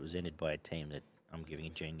 but it was ended by a team that I'm giving a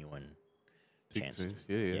genuine chance.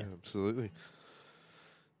 Yeah, absolutely.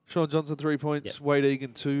 Sean Johnson 3 points, yep. Wade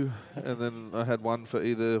Egan 2, and then I had 1 for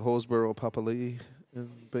either Horsburgh or Papali'i in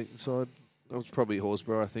beaten side. It was probably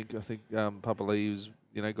Horsburgh, I think. I think Papali'i was,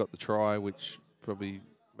 got the try, which probably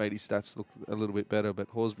made his stats look a little bit better, but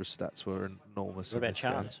Horsburgh's stats were enormous. What about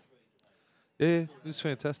Chance? Yeah, it was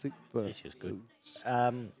fantastic. But yes, he was good.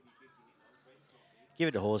 Give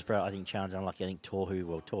it to Horsburgh. I think Chance unlucky. I think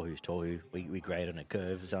Tohu's Tohu. We grade on a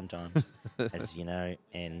curve sometimes, as you know,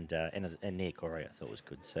 and Nia Corey I thought was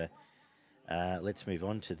good. So let's move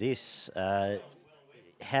on to this.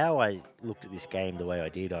 How I looked at this game the way I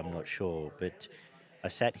did, I'm not sure, but I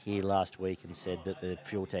sat here last week and said that the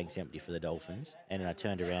fuel tank's empty for the Dolphins, and then I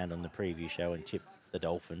turned around on the preview show and tipped the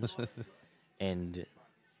Dolphins, and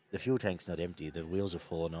the fuel tank's not empty. The wheels have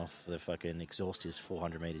fallen off. The fucking exhaust is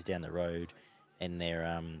 400 metres down the road, and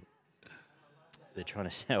they're trying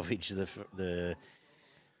to salvage the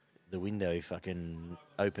window fucking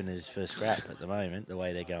openers for scrap at the moment, the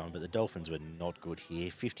way they're going. But the Dolphins were not good here.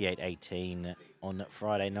 58-18 on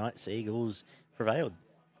Friday night. The Eagles prevailed.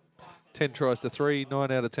 10 tries to 3,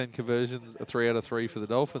 9 out of 10 conversions, a 3 out of 3 for the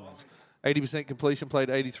Dolphins. 80% completion played,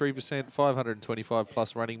 83%, 525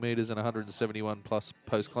 plus running metres and 171 plus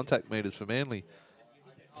post-contact metres for Manly.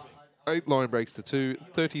 8 line breaks to 2,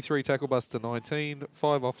 33 tackle busts to 19,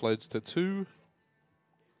 5 offloads to 2.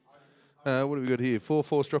 What have we got here? 4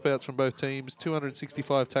 forced dropouts from both teams,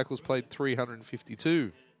 265 tackles played,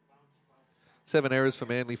 352. 7 errors for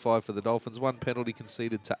Manly, 5 for the Dolphins, 1 penalty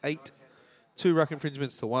conceded to 8. 2 ruck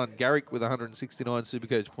infringements to 1. Garrick with 169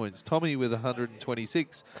 Supercoach points. Tommy with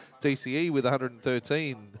 126. DCE with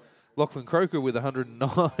 113. Lachlan Croker with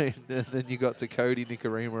 109. And then you got to Cody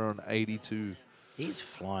Nicarima on 82. He's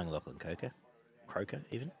flying, Lachlan Croker,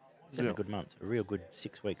 even. He's had a good month. A real good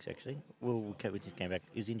 6 weeks, actually. Well, he just came back.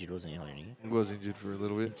 He was injured, wasn't he, earlier in the year? He was injured for a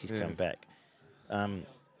little bit. He's come back.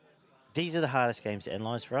 These are the hardest games to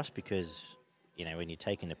analyse for us because... when you're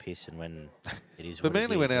taking a piss and when it is. But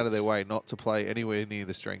Manly went out of their way not to play anywhere near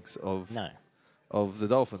the strengths of the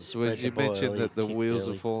Dolphins. So as you mentioned that the wheels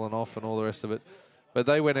have fallen off and all the rest of it, but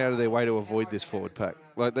they went out of their way to avoid this forward pack.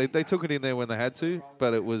 Like they took it in there when they had to,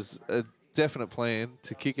 but it was a definite plan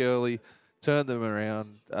to kick early, turn them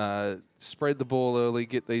around, spread the ball early,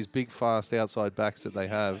 get these big fast outside backs that they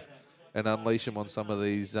have, and unleash them on some of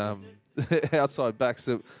these. Outside backs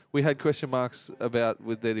that we had question marks about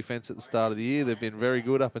with their defence at the start of the year. They've been very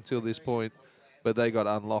good up until this point, but they got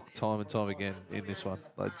unlocked time and time again in this one.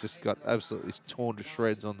 They just got absolutely torn to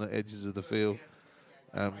shreds on the edges of the field.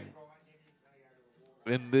 And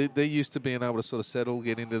they're used to being able to sort of settle,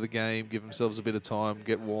 get into the game, give themselves a bit of time,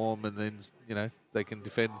 get warm, and then they can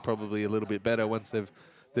defend probably a little bit better once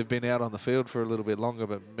they've been out on the field for a little bit longer.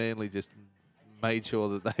 But Manly just made sure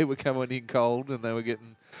that they were coming in cold and they were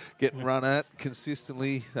getting run at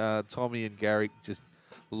consistently. Tommy and Garrick just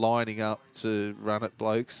lining up to run at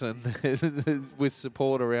blokes and with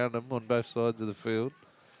support around them on both sides of the field.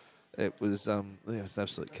 It was an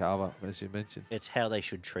absolute carve-up, as you mentioned. It's how they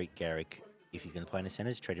should treat Garrick if he's going to play in the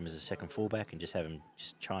centres. Treat him as a second fullback and just have him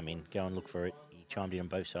just chime in, go and look for it. He chimed in on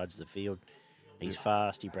both sides of the field. He's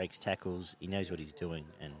fast, he breaks tackles, he knows what he's doing,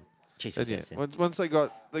 and once they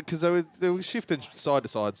got, because they were shifting side to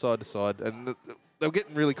side, and they were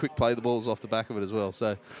getting really quick play the balls off the back of it as well.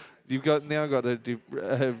 So you've now got a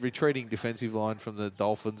retreating defensive line from the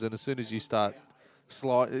Dolphins, and as soon as you start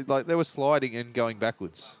they were sliding and going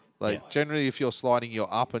backwards. Generally, if you're sliding,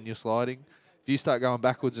 you're up and you're sliding. If you start going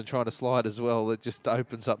backwards and trying to slide as well, it just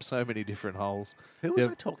opens up so many different holes. Who was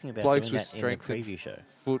I talking about blokes doing with that in the strength preview show?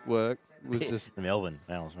 Footwork was just Melbourne.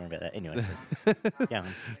 I was wondering about that. Anyway, yeah.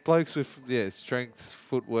 Blokes with strength,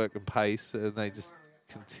 footwork, and pace, and they just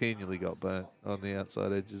continually got burnt on the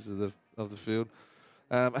outside edges of the field.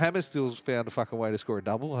 Hammer still found a fucking way to score a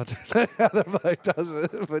double. I don't know how the bloke does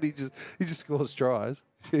it, but he just scores tries.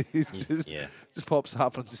 he just pops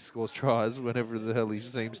up and just scores tries whenever the hell he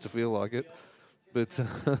seems to feel like it. But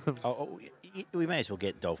we may as well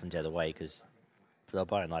get Dolphins out of the way because they're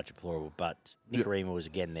by and large deplorable. But Nicarima was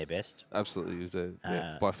again their best. Absolutely, he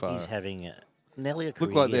was by far. He's having nearly a career.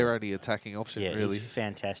 Looked like their only attacking option. Really, he's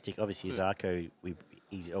fantastic. Obviously, Zarko,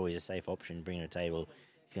 he's always a safe option. Bringing a table.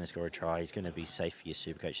 He's going to score a try. He's going to be safe for your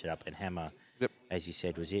Supercoach setup. And Hammer, as you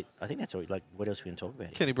said, was it. I think that's all. Like, what else are we going to talk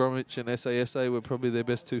about? Kenny Bromwich and SASA were probably their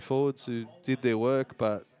best two forwards who did their work,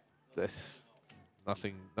 but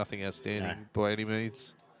nothing outstanding by any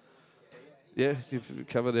means. Yeah, you've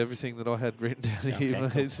covered everything that I had written down here.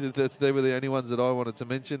 Okay, cool. They were the only ones that I wanted to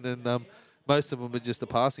mention, and most of them are just a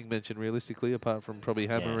passing mention, realistically, apart from probably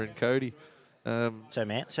Hammer and Cody. So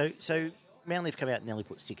Manly have come out and nearly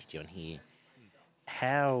put 60 on here.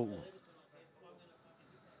 How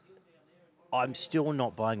I'm still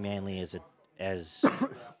not buying Manly as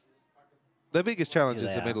their biggest challenge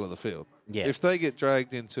is the middle of the field. Yeah. If they get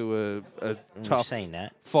dragged into a tough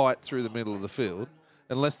fight through the middle of the field,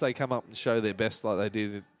 unless they come up and show their best like they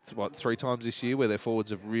did 3 times this year, where their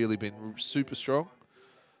forwards have really been super strong,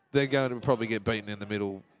 they're going to probably get beaten in the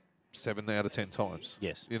middle 7 out of 10 times.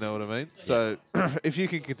 Yes. You know what I mean? Yeah. So if you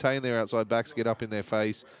can contain their outside backs, get up in their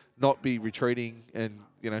face, not be retreating and,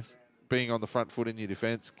 being on the front foot in your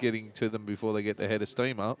defence, getting to them before they get their head of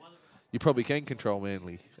steam up, you probably can control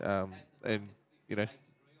Manly and,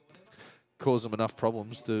 cause them enough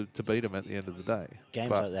problems to beat them at the end of the day.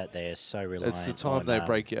 Games like that, they are so reliant. It's the time they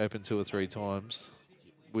break you open 2 or 3 times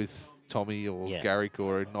with Tommy or Garrick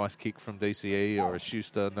or a nice kick from DCE or a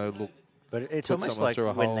Schuster, no look. But it's almost like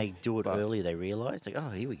when they do it early, they realise, like,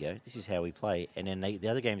 oh, here we go. This is how we play. And then the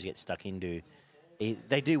other games get stuck into.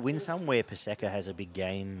 They do win some where Paseka has a big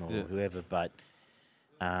game or whoever, but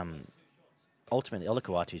ultimately,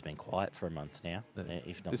 Olakau'atu's been quiet for a month now,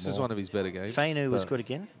 if not This more. is one of his better games. Fainu was good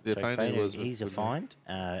again. Yeah, Fainu he's a find,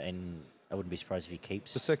 and I wouldn't be surprised if he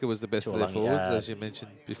keeps. Paseka was the best of their forwards, as you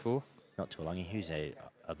mentioned before. Not Tuolangi. Who's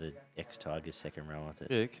other ex-Tigers second row? I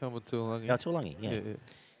think. Yeah, come with Tuolangi. Oh, Tuolangi,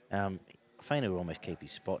 yeah. Fainu will almost keep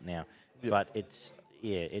his spot now, but it's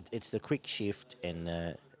the quick shift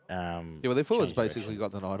and well, their forwards basically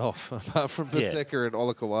got the night off, apart from Paseka and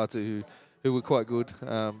Olakau'atu, who were quite good.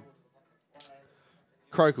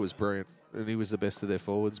 Croker was brilliant, and he was the best of their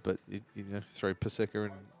forwards, but throw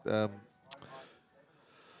Paseka and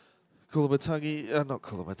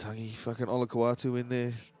fucking Olakau'atu in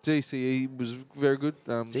there. DCE was very good.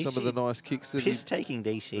 Some of the nice kicks. Piss-taking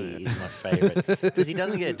DCE is my favourite, because he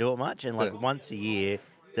doesn't get to do it much, and once a year,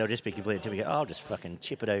 they'll just be completely typical. I'll just fucking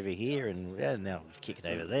chip it over here, and now I'll kick it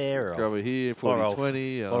over there. Go over here,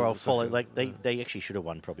 40-20. Or I'll follow. They actually should have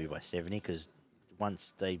won probably by 70, because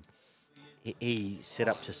once he set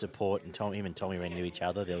up to support, and him and Tommy ran into each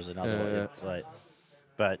other. There was another one. It's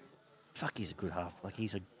but fuck, he's a good half.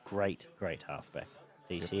 He's a great halfback,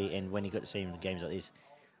 DC. And when you got to see him in games like this,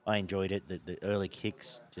 I enjoyed it. The early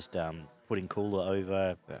kicks, just putting Cooler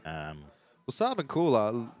over. Well, Saab and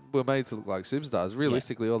Cooler were made to look like superstars.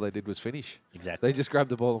 Realistically, all they did was finish. Exactly. They just grabbed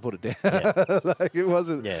the ball and put it down. It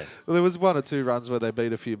wasn't. Yeah. Well, there was 1 or 2 runs where they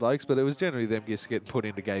beat a few blokes, but it was generally them just getting put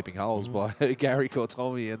into gaping holes by Garrick or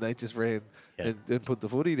Tommy, and they just ran and put the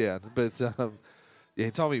footy down. But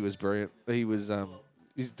Tommy was brilliant. He was.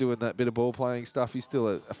 He's doing that bit of ball playing stuff. He's still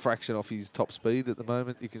a fraction off his top speed at the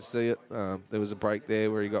moment. You can see it. There was a break there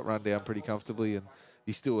where he got run down pretty comfortably, and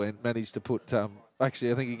he still managed to put.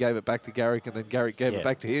 Actually, I think he gave it back to Garrick, and then Garrick gave it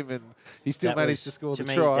back to him, and he still managed to score the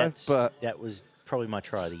try. But that was probably my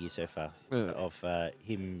try of the year so far. Of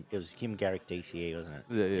him, it was him, Garrick, DCE, wasn't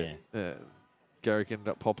it? Yeah. Garrick ended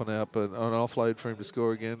up popping out, but on an offload for him to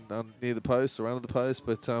score again near the post or under the post.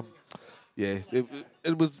 But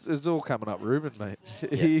it was all coming up Ruben, mate.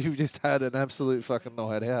 He just had an absolute fucking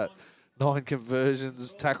night out. 9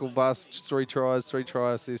 conversions, tackle bust, 3 tries, 3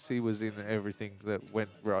 try assists. He was in everything that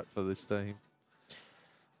went right for this team.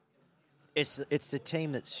 It's the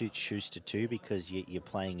team that suits Schuster too, because you're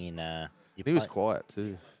playing in. He was quiet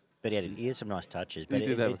too, but he had some nice touches. But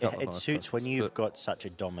it suits when you've got such a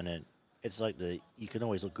dominant. It's like you can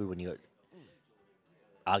always look good when you got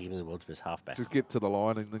arguably the world's best halfback. Just get to the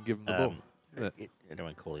line and then give him the ball. I don't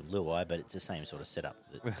want to call him Luai, but it's the same sort of setup.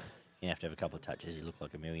 That you have to have a couple of touches. You look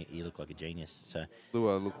like you look like a genius. So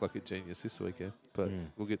Luai looked like a genius this weekend, but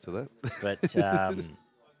we'll get to that. But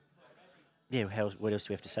yeah, what else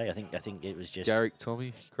do we have to say? I think it was just Garrick,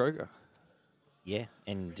 Tommy, Kroger. Yeah,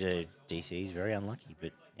 and DC is very unlucky,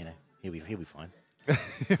 but he'll be fine.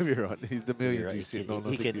 You're right. The millions he's sitting on.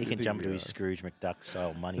 He can jump into his Scrooge McDuck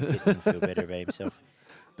style money pit and feel better about himself.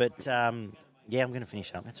 But I'm going to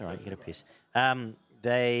finish up. That's all right. You get a piss. I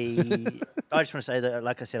just want to say that,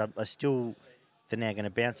 like I said, they're now going to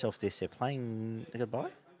bounce off this. They're playing. They're going to buy.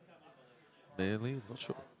 Manly, not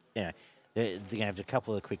sure. Yeah, they're going to have a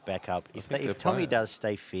couple of quick backup. If Tommy does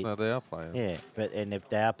stay fit, no, they are playing. Yeah, and if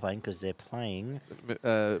they are playing because they're playing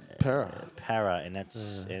Para, and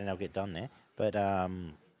that's and they'll get done there. But well,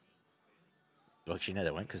 actually, no,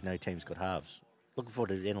 they won't because no team's got halves. Looking forward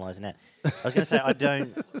to analysing that. I was going to say I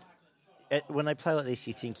don't. When they play like this,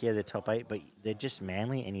 you think they're top 8, but they're just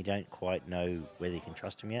Manly, and you don't quite know whether you can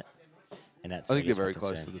trust them yet. And that's I think they're very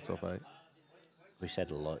close to the top 8. We've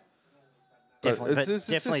said a lot.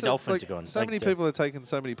 Definitely Dolphins are gone. So many people are taking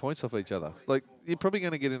so many points off each other. Like, you're probably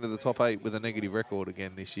going to get into the top 8 with a negative record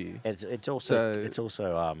again this year. It's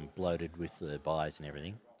also bloated with the buys and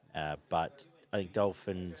everything. But I think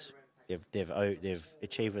Dolphins they've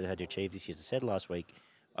achieved what they had to achieve this year. As I said last week,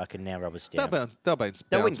 I can now rub a stamp. They'll bounce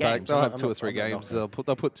win back. games. They'll have 2 or 3 games. They'll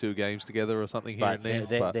put 2 games together or something here and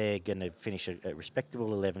there. They're going to finish a respectable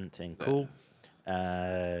 11th and cool.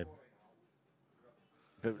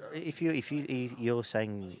 But if you're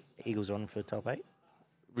saying Eagles on for top 8,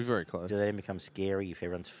 we're very close. Do they then become scary if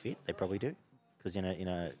everyone's fit? They probably do, because in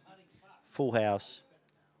a full house,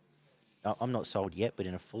 I'm not sold yet, but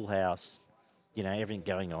in a full house, everything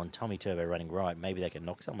going on, Tommy Turbo running right, maybe they can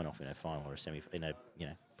knock someone off in a final or a semi.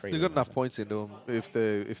 Pre. They've got enough points into them. If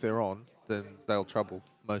they're on, then they'll trouble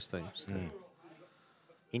most teams.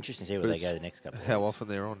 Interesting to see where they go the next couple. How often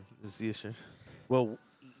they're on is the issue. Well,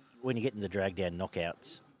 when you get in the drag down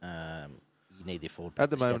knockouts, you need their forward. At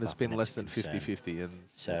the moment, it's been less than 50-50, and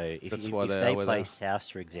so if they play South,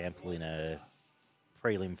 for example, in a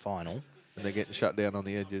prelim final, and they're getting shut down on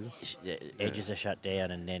the edges. Edges are shut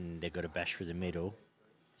down, and then they've got to bash through the middle.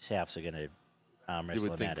 Souths are going to arm wrestle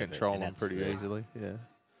them out of it. You would think control them pretty easily, yeah.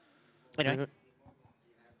 Anyway.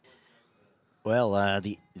 Well,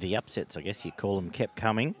 the upsets, I guess you'd call them, kept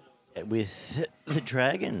coming, with the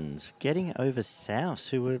Dragons getting over Souths,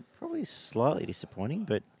 who were probably slightly disappointing,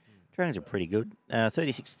 but Dragons are pretty good.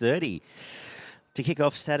 36-30 to kick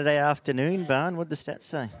off Saturday afternoon. Barn, what did the stats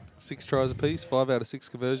say? 6 tries apiece, 5 out of 6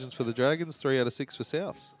 conversions for the Dragons, 3 out of 6 for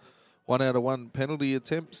Souths. 1 out of 1 penalty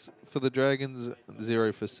attempts for the Dragons,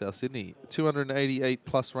 0 for South Sydney. 288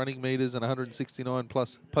 plus running metres and 169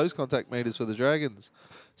 plus post-contact metres for the Dragons.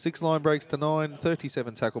 6 line breaks to 9,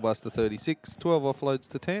 37 tackle busts to 36, 12 offloads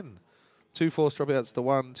to 10. 2 forced dropouts to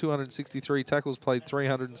 1, 263 tackles played,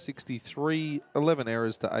 363, 11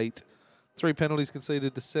 errors to 8. 3 penalties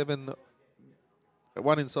conceded to 7,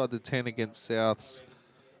 1 inside the 10 against Souths.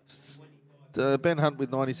 Ben Hunt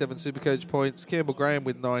with 97 Supercoach points, Campbell Graham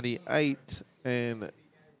with 98, and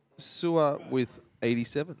Sewer with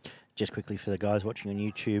 87. Just quickly for the guys watching on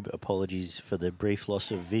YouTube, apologies for the brief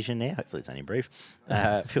loss of vision there. Hopefully it's only brief.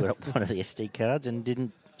 Filled up one of the SD cards and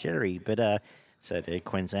didn't Jerry. But so to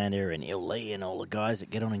Queenslander and Il Lee and all the guys that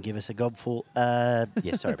get on and give us a gobful.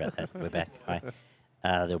 Yeah, sorry about that. We're back. Hi.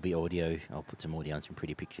 There'll be audio. I'll put some audio and some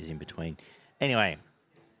pretty pictures in between. Anyway,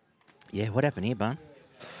 yeah, what happened here, Barn?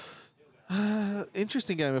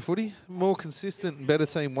 Interesting game of footy. More consistent and better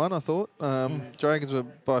team won, I thought. Dragons were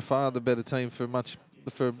by far the better team for much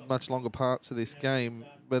longer parts of this game.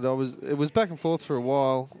 But it was back and forth for a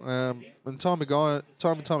while. And time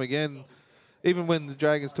and time again, even when the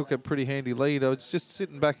Dragons took a pretty handy lead, I was just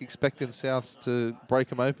sitting back expecting Souths to break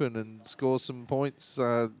them open and score some points.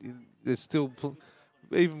 There's still,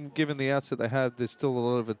 even given the outs that they have, there's still a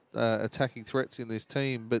lot of attacking threats in this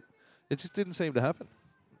team. But it just didn't seem to happen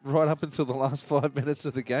right up until the last 5 minutes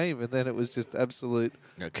of the game, and then it was just absolute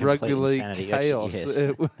rugby league chaos.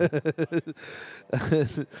 Actually,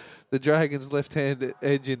 yes. The Dragons' left-hand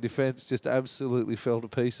edge in defence just absolutely fell to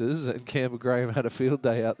pieces, and Campbell Graham had a field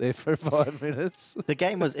day out there for 5 minutes. The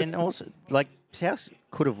game was, and also, South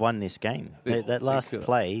could have won this game. That last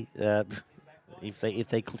play, if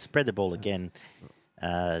they spread the ball again.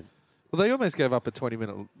 Well, they almost gave up the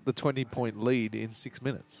 20-point lead in 6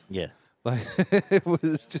 minutes. Yeah. It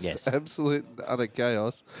was just absolute utter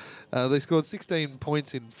chaos. They scored 16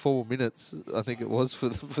 points in 4 minutes, I think it was, for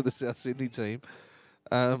the South Sydney team.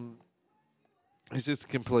 It's just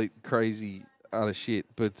complete crazy utter shit.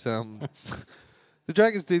 But the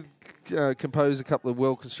Dragons did compose a couple of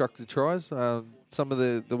well-constructed tries. Some of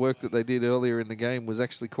the work that they did earlier in the game was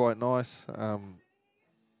actually quite nice.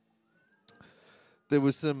 There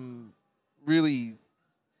was some really...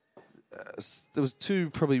 there was two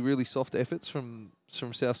probably really soft efforts from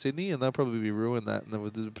South Sydney, and they'll probably ruin that. And that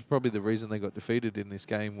was probably the reason they got defeated in this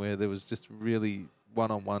game, where there was just really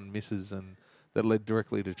one-on-one misses and that led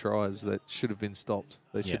directly to tries that should have been stopped.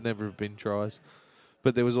 They should never have been tries.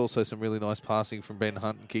 But there was also some really nice passing from Ben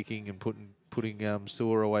Hunt and kicking and putting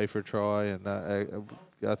Sewer away for a try. And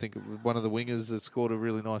I think one of the wingers that scored a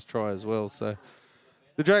really nice try as well. So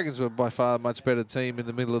the Dragons were by far a much better team in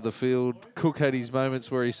the middle of the field. Cook had his moments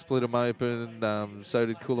where he split them open. So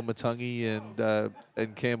did Kulamutangi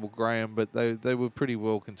and Campbell Graham. But they were pretty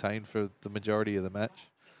well contained for the majority of the match.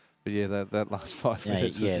 But yeah, that last 5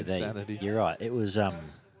 minutes was insanity. You're right. It was, they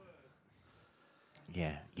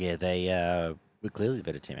were clearly the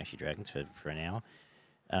better team, actually, Dragons, for an hour.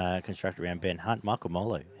 Constructed around Ben Hunt. Michael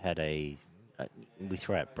Molo had we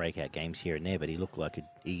throw out breakout games here and there, but he looked like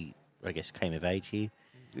he, I guess, came of age here.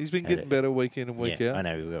 He's been getting better week in and week out. I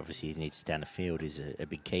know, obviously, he needs to down the field is a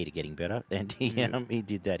big key to getting better, and he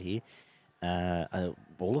did that here.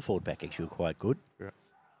 All the forward back actually were quite good. Yeah.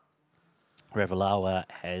 Ravalawa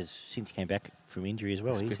has since came back from injury as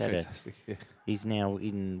well. He's been fantastic. He's now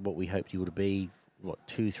in what we hoped he would be.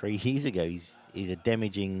 2-3 years ago, he's a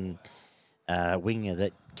damaging winger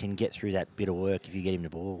that can get through that bit of work if you get him the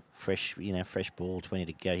ball fresh ball, 20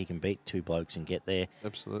 to go. He can beat two blokes and get there.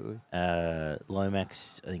 Absolutely.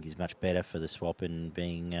 Lomax, I think, is much better for the swap and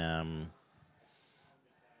being. I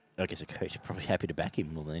guess a coach is probably happy to back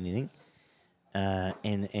him more than anything.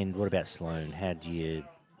 And what about Sloan? How do you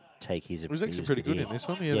take his? He was actually pretty good in this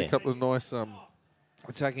one. He had a couple of nice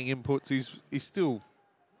attacking inputs. He's still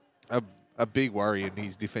a big worry in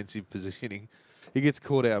his defensive positioning. He gets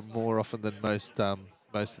caught out more often than most of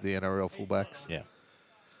the NRL fullbacks. Yeah,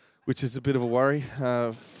 which is a bit of a worry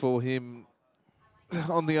for him.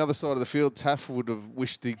 On the other side of the field, Taff would have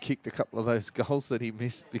wished he'd kicked a couple of those goals that he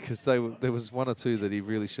missed, because there was one or two that he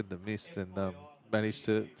really shouldn't have missed, and managed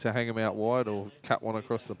to hang them out wide or cut one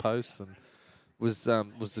across the post, and was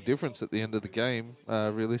the difference at the end of the game,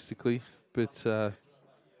 realistically. But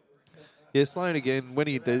Sloan again, when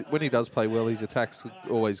he does play well, his attack's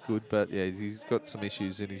always good. But yeah, he's got some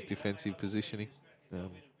issues in his defensive positioning.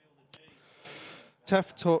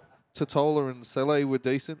 Taff, Totola, and Saleh were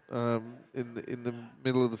decent in the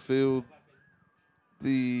middle of the field.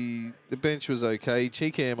 The bench was okay.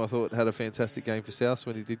 Cheekham, I thought, had a fantastic game for South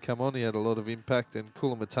when he did come on. He had a lot of impact, and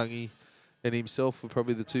Kulamutangi and himself were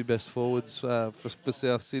probably the two best forwards for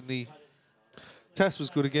South Sydney. Tass was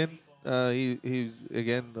good again. He was,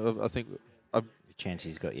 again, I think I chance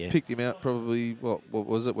he's got, picked him out probably, what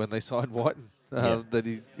was it, when they signed Whiten? That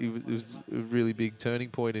it was a really big turning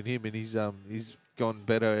point in him, and he's gone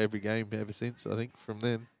better every game ever since, I think, from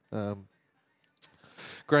then.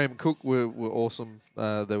 Graham and Cook were awesome.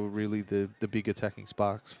 They were really the big attacking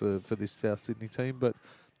sparks for this South Sydney team, but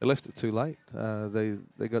they left it too late.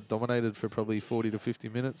 They got dominated for probably 40 to 50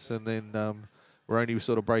 minutes, and then were only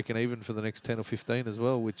sort of breaking even for the next 10 or 15 as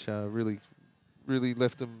well, which really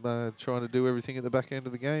left them trying to do everything at the back end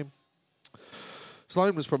of the game.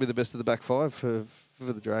 Sloan was probably the best of the back five for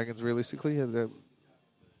the Dragons, realistically.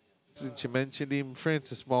 Since you mentioned him,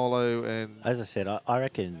 Francis Molo and... As I said, I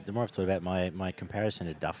reckon the more I've thought about my comparison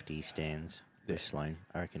to Dufty stands with Sloan,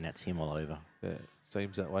 I reckon that's him all over. Yeah,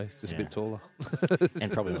 seems that way. Just a bit taller. And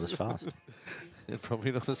probably not as fast.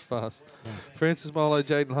 Probably not as fast. Yeah. Francis Molo,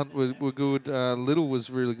 Jaden Hunt were good. Little was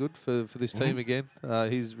really good for this team again.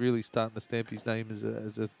 He's really starting to stamp his name as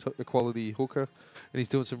a quality hooker, and he's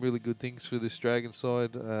doing some really good things for this Dragon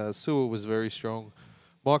side. Sewer was very strong.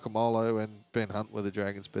 Michael Molo and Ben Hunt were the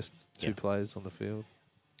Dragons' best two players on the field.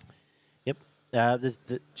 Yep.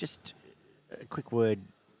 Just a quick word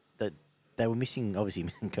that they were missing, obviously,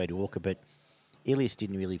 Cody Walker, but Ilias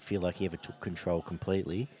didn't really feel like he ever took control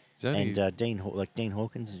completely. And Dean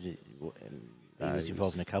Hawkins, he was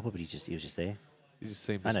involved in a couple, but he was just there. He just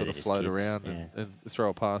seemed to sort of float around and throw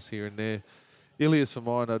a pass here and there. Ilias, for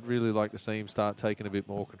mine, I'd really like to see him start taking a bit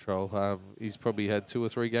more control. He's probably had 2 or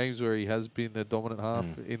 3 games where he has been a dominant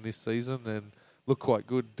half in this season and looked quite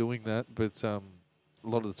good doing that, but a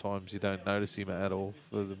lot of the times you don't notice him at all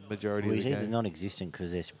for the majority of the game. He's either non-existent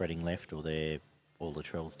because they're spreading left, or all the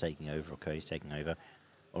Trells taking over, or Cody's taking over,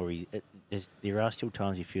 or there are still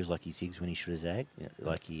times he feels like he zigs when he should have zagged,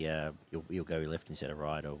 like he'll go left instead of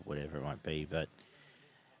right or whatever it might be. But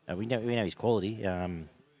we know his quality.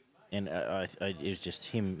 And it was just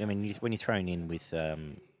him. I mean, when you're thrown in with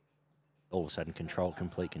all of a sudden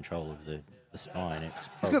complete control of the spine. It's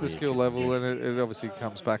he's got the skill level, and it obviously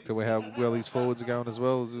comes back to how well his forwards are going as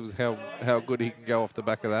well, as how good he can go off the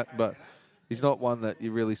back of that. But he's not one that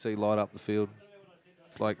you really see light up the field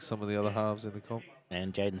like some of the other halves in the comp.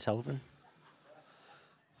 And Jaden Sullivan?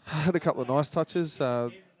 Had a couple of nice touches,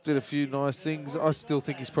 did a few nice things. I still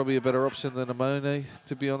think he's probably a better option than Amone,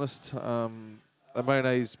 to be honest.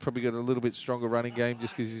 Amone's probably got a little bit stronger running game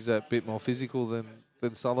just because he's a bit more physical than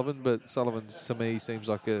Sullivan, but Sullivan's, to me, seems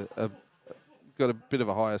like got a bit of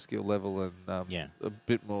a higher skill level and a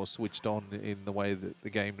bit more switched on in the way that the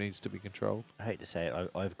game needs to be controlled. I hate to say it,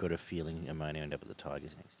 I've got a feeling Amone will end up with the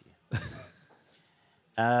Tigers next year.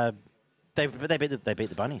 They beat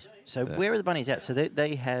the Bunnies. So where are the Bunnies at? So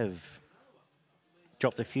they have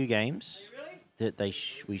dropped a few games that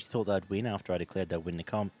we thought they'd win after I declared they'd win the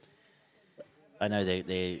comp. I know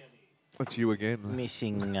they're That's you again.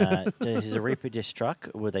 Missing. Is a Reaper just struck?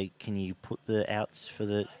 Can you put the outs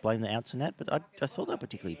blame the outs on that? But I thought they were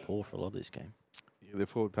particularly poor for a lot of this game. Yeah, their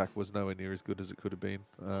forward pack was nowhere near as good as it could have been.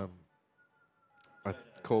 I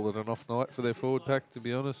call it an off night for their forward pack, to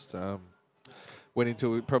be honest. Went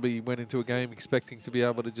into a game expecting to be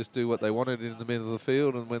able to just do what they wanted in the middle of the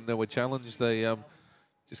field, and when they were challenged, they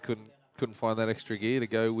just couldn't find that extra gear to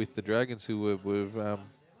go with the Dragons, who were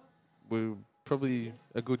probably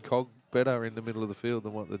a good cog better in the middle of the field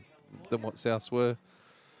than what Souths were.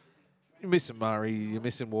 You're missing Murray, you're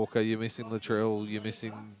missing Walker, you're missing Latrell, you're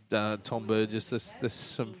missing Tom Burgess.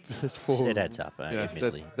 There's four. It adds up,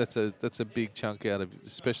 admittedly. That's a big chunk out of,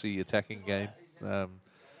 especially attacking game.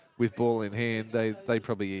 With ball in hand, they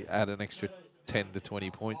probably add an extra 10 to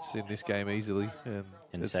 20 points in this game easily,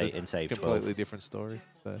 and save completely 12. Different story.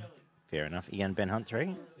 So fair enough. Ian Ben Hunt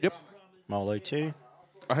 3. Yep. Molo 2.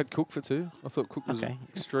 I had Cook for 2. I thought Cook was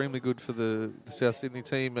extremely good for the South Sydney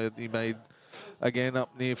team. He made, again,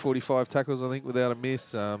 up near 45 tackles, I think, without a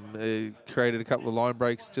miss. He created a couple of line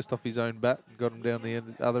breaks just off his own bat and got him down the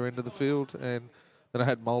other end of the field. And then I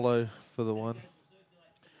had Molo for the 1.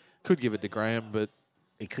 Could give it to Graham, but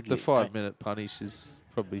the 5-minute punish is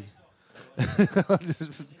probably...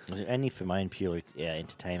 Only for my own pure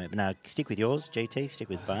entertainment. But now, stick with yours, GT, stick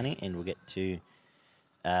with Barney, and we'll get to...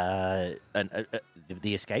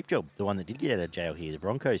 the escape job, the one that did get out of jail here. The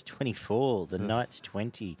Broncos 24, the Knights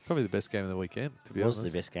 20. Probably the best game of the weekend, to be honest. It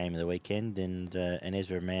was the best game of the weekend, and an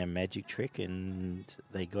Ezra Mann magic trick, and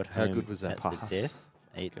they got home. How good was that pass? The death.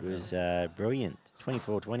 It was brilliant.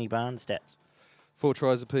 24-20 Barnes stats. 4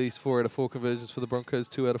 tries apiece, 4 out of 4 conversions for the Broncos,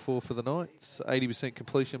 2 out of 4 for the Knights. 80%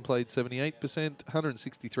 completion, played 78%.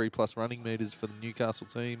 163 plus running metres for the Newcastle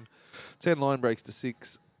team. 10 line breaks to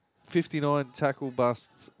 6. 59 tackle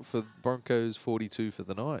busts for Broncos, 42 for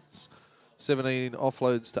the Knights. 17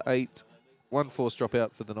 offloads to 8. 1 forced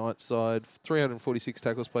dropout for the Knights side. 346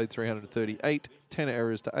 tackles played, 338. 10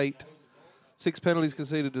 errors to 8. 6 penalties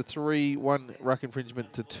conceded to 3. 1 ruck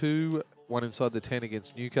infringement to 2. 1 inside the 10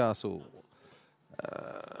 against Newcastle.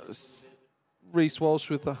 Reece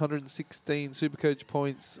Walsh with 116 Supercoach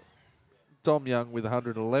points. Dom Young with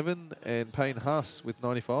 111. And Payne Haas with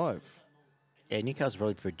 95. Yeah, Newcastle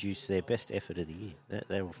probably produced their best effort of the year.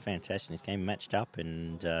 They were fantastic. This game matched up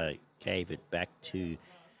and gave it back to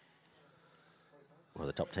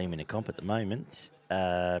the top team in the comp at the moment.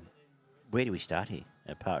 Where do we start here?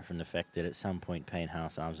 Apart from the fact that at some point Payne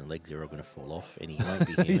Haas' arms and legs are all going to fall off and he won't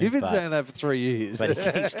be human. You've been saying that for 3 years. But he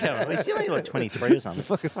keeps going. He's still only like 23 or something. It's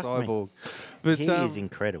like a cyborg. But he is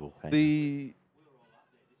incredible. The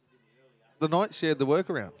Knights shared the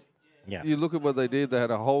workaround. Yeah. You look at what they did. They had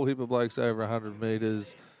a whole heap of blokes over 100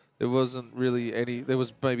 metres. There wasn't really any. There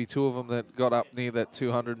was maybe 2 of them that got up near that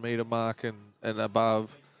 200-metre mark and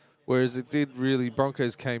above. Whereas it did really,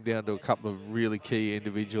 Broncos came down to a couple of really key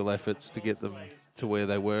individual efforts to get them to where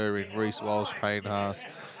they were in Reece Walsh, Payne Haas.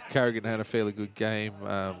 Carrigan had a fairly good game.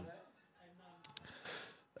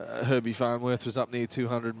 Herbie Farnworth was up near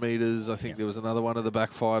 200 metres. I think there was another one of the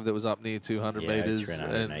back 5 that was up near 200 metres.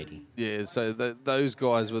 And so those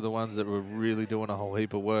guys were the ones that were really doing a whole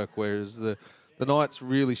heap of work, whereas the Knights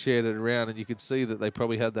really shared it around, and you could see that they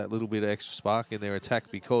probably had that little bit of extra spark in their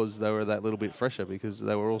attack because they were that little bit fresher, because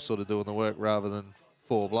they were all sort of doing the work rather than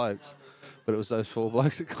 4 blokes. But it was those 4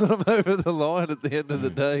 blokes that got them over the line at the end of the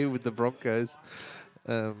day with the Broncos.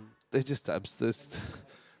 They're just abs.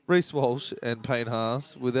 Reece Walsh and Payne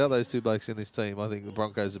Haas, without those 2 blokes in this team, I think the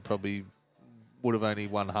Broncos would have only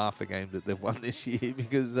won half the game that they've won this year,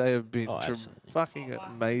 because they have been fucking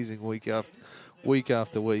amazing week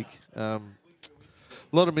after week. A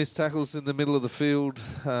lot of missed tackles in the middle of the field.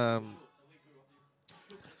 But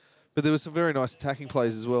there were some very nice attacking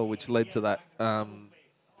plays as well, which led to that.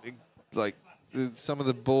 some of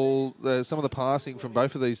the passing from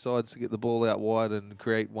both of these sides to get the ball out wide and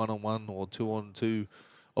create 1-on-1 or 2-on-2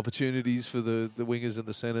 opportunities for the wingers and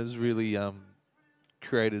the centres really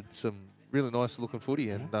created some really nice looking footy,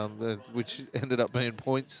 and which ended up being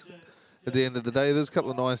points at the end of the day. There's a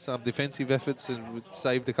couple of nice defensive efforts and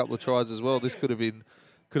saved a couple of tries as well. This could have been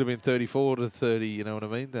 34-30. You know what I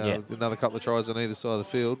mean? Another couple of tries on either side of the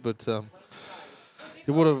field, but. It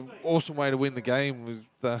would have an awesome way to win the game with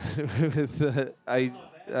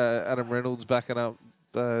Adam Reynolds backing up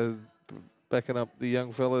the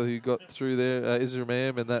young fella who got through there,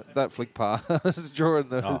 Isram, and that flick pass, drawing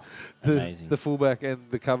the fullback and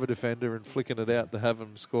the cover defender and flicking it out to have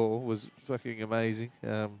him score was fucking amazing.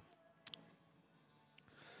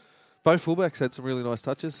 Both fullbacks had some really nice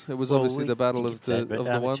touches. It was obviously the battle of the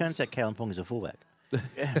ones. It turns out Callum Pong is a fullback.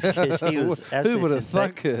 Because he was who would have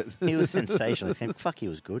thunk it? He was sensational. Fuck, he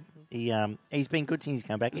was good. He's been good since he's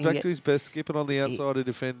come back. He's back to his best, skipping on the outside of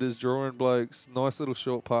defenders, drawing blokes, nice little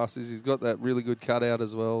short passes. He's got that really good cutout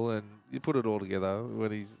as well, and you put it all together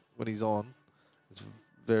when he's on. It's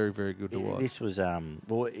very, very good to watch. This was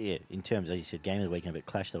in terms, as you said, game of the weekend, but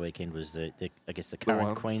clash of the weekend was the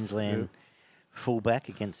current Queensland fullback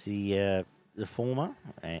against the former,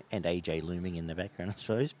 and AJ looming in the background, I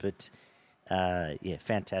suppose, but.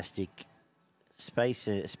 Fantastic.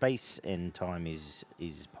 Space and time is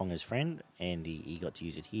Ponga's friend, and he got to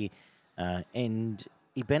use it here. And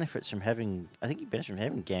he benefits from having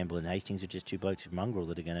Gamble and Hastings, which is two blokes of mongrel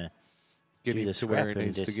that are going to do the scrap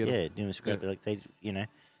and just doing a scrap. Like they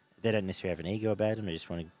don't necessarily have an ego about him. They just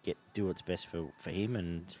want to do what's best for him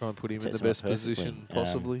and try and put him in the best position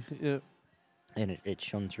possibly. And it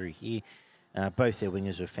shone through here. Both their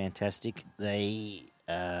wingers were fantastic. They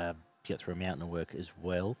get through a mountain of work as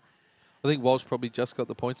well. I think Walsh probably just got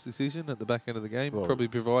the points decision at the back end of the game. Well, probably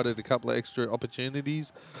provided a couple of extra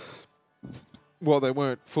opportunities while they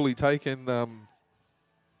weren't fully taken.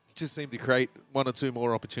 Just seemed to create one or two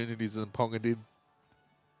more opportunities than Ponga did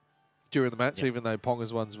during the match, even though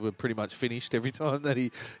Ponga's ones were pretty much finished every time that he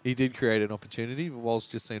did create an opportunity. Walsh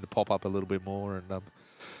just seemed to pop up a little bit more and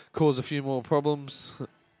cause a few more problems.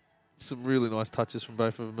 Some really nice touches from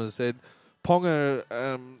both of them, as I said. Ponga,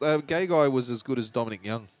 Gay Guy was as good as Dominic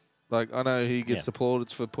Young. Like, I know he gets applauded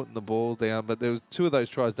for putting the ball down, but there was two of those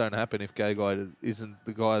tries don't happen if Gay Guy isn't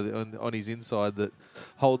the guy on his inside that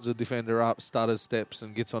holds a defender up, stutters steps,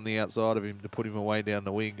 and gets on the outside of him to put him away down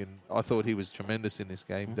the wing. And I thought he was tremendous in this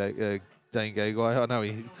game, Dane Gay Guy. I know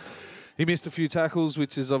he missed a few tackles,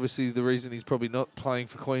 which is obviously the reason he's probably not playing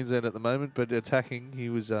for Queensland at the moment. But attacking, he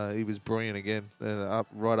was brilliant again,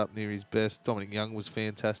 right up near his best. Dominic Young was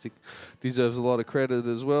fantastic, deserves a lot of credit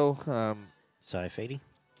as well. Feedy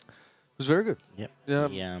was very good. Yep.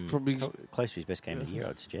 Probably close to his best game of the year,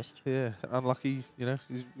 I'd suggest. Yeah, unlucky. He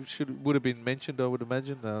would have been mentioned, I would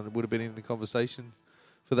imagine. It would have been in the conversation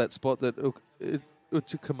for that spot that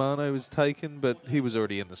Utukamano was taken, but he was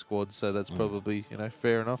already in the squad, so that's probably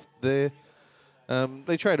fair enough there.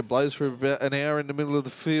 They traded blows for about an hour in the middle of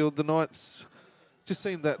the field. The Knights just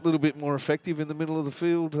seemed that little bit more effective in the middle of the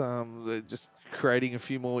field. They're just creating a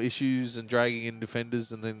few more issues and dragging in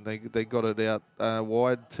defenders, and then they got it out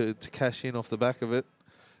wide to cash in off the back of it.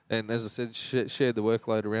 And as I said, shared the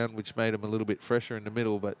workload around, which made them a little bit fresher in the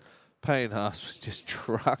middle, but Payne Haas was just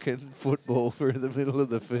trucking football through the middle of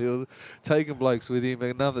the field, taking blokes with him.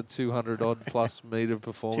 Another 200-odd plus metre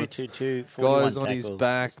performance. Guys on his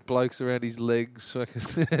back, blokes around his legs.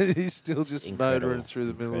 He's still just motoring through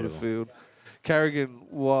the middle of the field. Carrigan,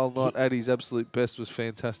 while not at his absolute best, was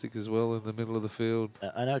fantastic as well in the middle of the field.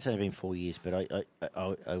 I know it's only been 4 years, but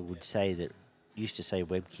I would say that used to say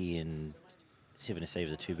Webke and Seven are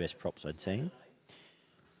the two best props I'd seen.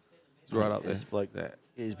 He's right up there. This bloke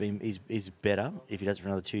is better. If he does it for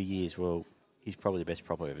another 2 years, well, he's probably the best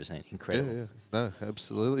prop I've ever seen. Incredible. Yeah. No,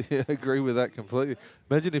 absolutely. I agree with that completely.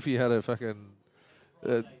 Imagine if he had a fucking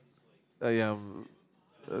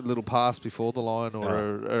a little pass before the line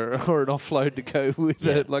or an offload to go with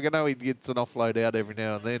it. Like, I know he gets an offload out every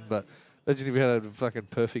now and then, but imagine if he had a fucking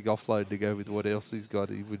perfect offload to go with what else he's got.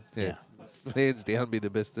 He would, hands down, be the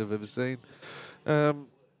best I've ever seen.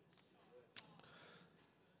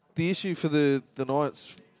 The issue for the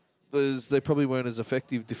Knights was they probably weren't as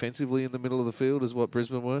effective defensively in the middle of the field as what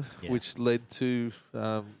Brisbane were, which led to,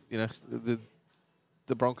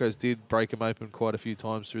 the Broncos did break them open quite a few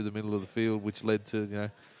times through the middle of the field, which led to,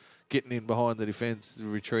 getting in behind the defence, the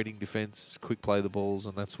retreating defence, quick play the balls,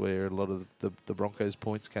 and that's where a lot of the Broncos'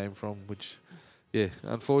 points came from, which,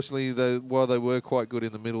 unfortunately, while they were quite good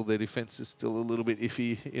in the middle, their defence is still a little bit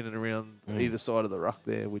iffy in and around either side of the ruck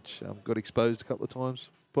there, which got exposed a couple of times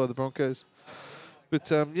by the Broncos. But,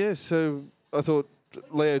 so I thought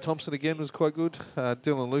Leo Thompson again was quite good.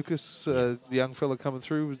 Dylan Lucas, the young fella coming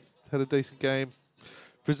through, had a decent game.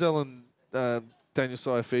 Frizzell and Daniel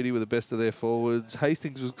Saifidi were the best of their forwards.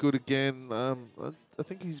 Hastings was good again. I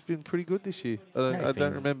think he's been pretty good this year. I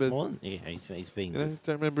don't remember. He's been.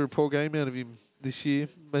 Don't remember a poor game out of him this year.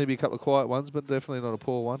 Maybe a couple of quiet ones, but definitely not a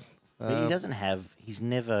poor one. But he doesn't have. He's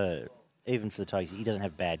never. Even for the Tigers, he doesn't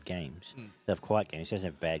have bad games. They have quiet games. He doesn't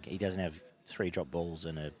have bad. He doesn't have 3 drop balls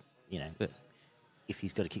and a. If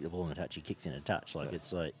he's got to kick the ball in a touch, he kicks in a touch.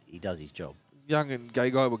 It's like he does his job. Young and Gay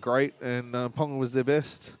Guy were great, and Ponga was their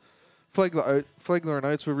best. Flegler and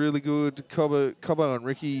Oates were really good. Cobbo and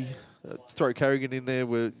Ricky, throw Carrigan in there,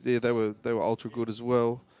 they were ultra good as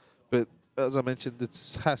well. But as I mentioned,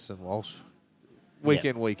 it's Haas and Walsh. Week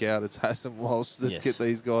in, week out, it's Haas and Walsh that get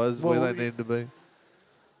these guys where they need to be.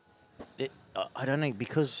 I don't know,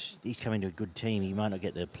 because he's coming to a good team, he might not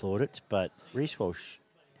get the plaudits, but Reece Walsh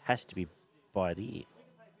has to be by the year.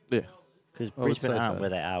 Yeah. Because Brisbane aren't where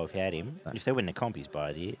they are without him. No. If they win the comp, he's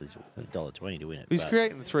by the year. It's $1.20 to win it. He's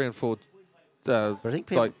creating 3 and 4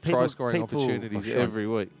 try-scoring opportunities every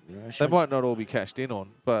week. They might not all be cashed in on,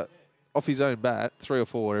 but off his own bat, 3 or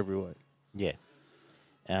 4 every week. Yeah.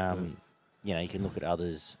 You can look at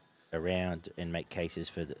others around and make cases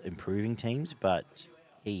for improving teams, but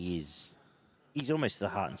he's almost the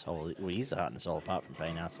heart and soul. Well, he's the heart and soul apart from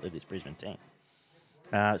playing us of this Brisbane team.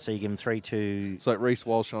 So you give him 3-2. It's like Reece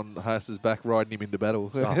Walsh on Haas's back riding him into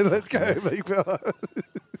battle. Let's go, big fella.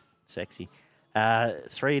 Sexy.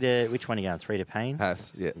 3 to, which one are you going? 3 to Payne?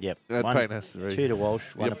 Haas, yeah. Yep. Payne has 3. 2 to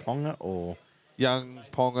Walsh, 1 to Ponga, or? Young,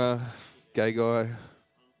 Ponga, Gay Guy.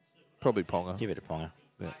 Probably Ponga. Give it to Ponga.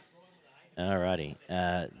 Yeah. Alrighty.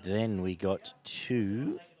 Then we got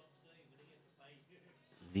to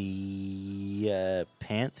the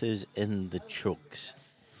Panthers and the Chooks.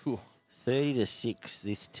 30-6,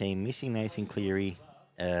 this team, missing Nathan Cleary,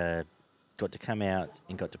 got to come out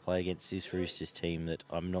and got to play against this Roosters team that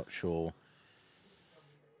I'm not sure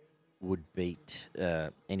would beat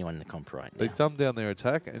anyone in the comp right now. They dumbed down their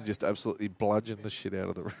attack and just absolutely bludgeoned the shit out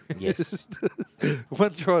of the Roosters. Yes.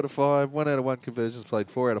 1 try to 5, 1 out of 1 conversions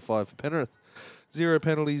played, 4 out of 5 for Penrith. 0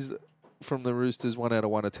 penalties from the Roosters, 1 out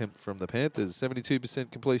of 1 attempt from the Panthers.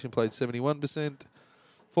 72% completion played, 71%.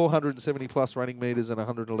 470 plus running metres and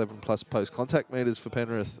 111 plus post-contact metres for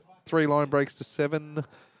Penrith. 3 line breaks to 7.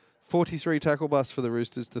 43 tackle busts for the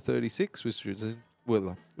Roosters to 36,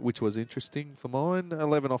 which was interesting for mine.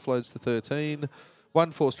 11 offloads to 13.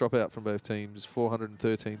 1 forced dropout from both teams.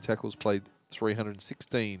 413 tackles played,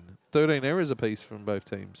 316. 13 errors apiece from both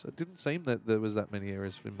teams. It didn't seem that there was that many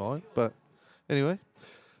errors in mine, but anyway.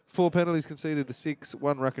 4 penalties conceded to 6.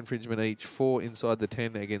 1 ruck infringement each. 4 inside the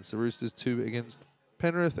 10 against the Roosters. 2 against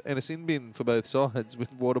Penrith, and a sin bin for both sides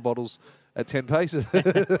with water bottles at 10 paces.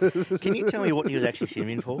 Can you tell me what he was actually sin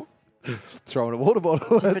bin for? Throwing a water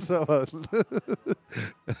bottle at someone.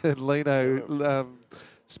 And Lino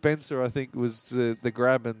Spencer, I think, was the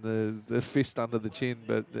grab and the fist under the chin,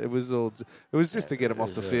 but it was just to get him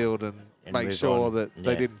off the field and make sure that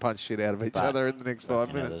they didn't punch shit out of each other in the next 5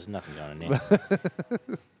 minutes. There's nothing going on there.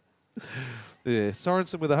 Yeah,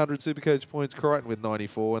 Sorensen with 100 Supercoach points, Crichton with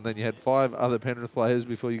 94, and then you had 5 other Penrith players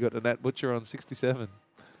before you got to Nat Butcher on 67.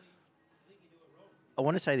 I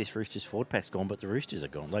want to say this Roosters forward pack's gone, but the Roosters are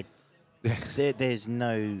gone. There's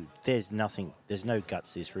no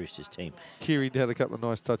guts to this Roosters team. Kiri had a couple of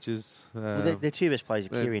nice touches. Their 2 best players are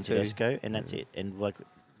Kiri and Tedesco, and that's it. And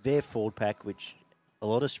their forward pack, which a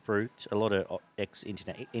lot of Sprout, a lot of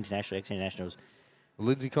ex-internationals.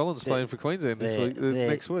 Lindsay Collins playing for Queensland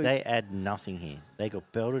next week. They add nothing here. They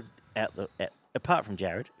got belted out apart from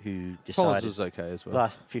Jared, who decided Collins was okay as well.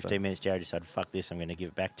 Last 15 minutes, Jared decided, "Fuck this! I'm going to give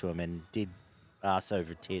it back to him," and did arse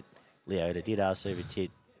over tit. Leota did arse over tit.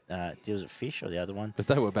 Was it Fish or the other one? But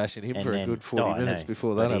they were bashing him for a good 40 minutes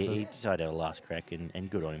before that happened. He decided to have a last crack, and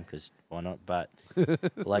good on him, because why not? But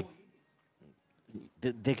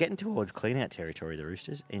they're getting towards clean-out territory, the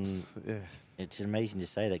Roosters, and it's amazing to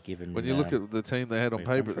say that given... When you look at the team they had on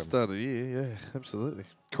paper at the start of the year, yeah, absolutely.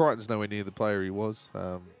 Crichton's nowhere near the player he was.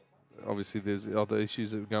 Obviously, there's other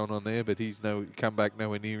issues that are going on there, but he's come back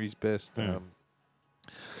nowhere near his best.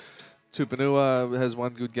 Tupanua has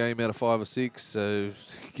 1 good game out of 5 or 6, so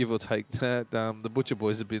give or take that. The Butcher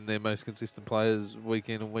boys have been their most consistent players week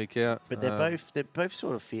in and week out. But they're both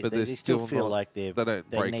sort of feel. But they still feel like they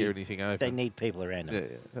don't break anything open. They need people around them.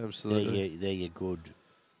 Yeah, absolutely. They're your good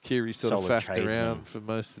Kiri sort of Solid faffed tradesman. around for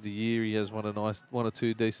most of the year. He has one or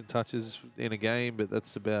two decent touches in a game, but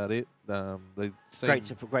that's about it. They seem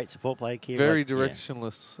Great support play, Kiri. very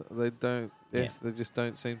directionless. They don't. Yeah. They just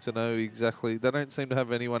don't seem to know exactly. They don't seem to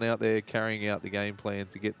have anyone out there carrying out the game plan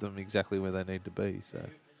to get them exactly where they need to be. So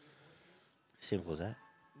Simple as that.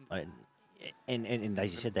 And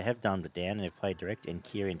as you said, they have dumbed it down and they've played direct, and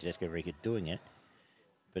Kiri and Tedesco are very good doing it,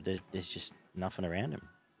 but there's just nothing around him.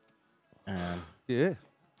 yeah,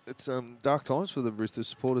 it's dark times for the Roosters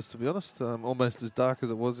supporters, to be honest. Almost as dark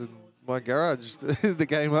as it was in my garage the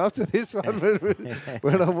game after this one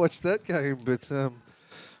when I watched that game. But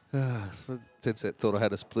Tencent thought I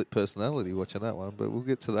had a split personality watching that one, but we'll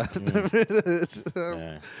get to that in a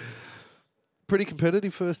minute. Pretty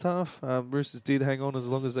competitive first half. Roosters did hang on as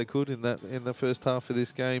long as they could in the first half of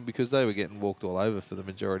this game because they were getting walked all over for the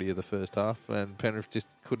majority of the first half, and Penrith just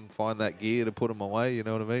couldn't find that gear to put them away. You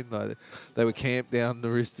know what I mean? Like, they were camped down the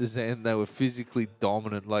Roosters' end. They were physically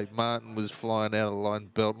dominant. Like, Martin was flying out of the line,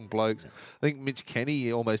 belting blokes. I think Mitch Kenny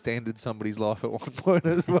almost ended somebody's life at one point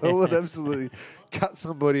as well. It absolutely cut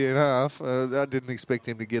somebody in half. I didn't expect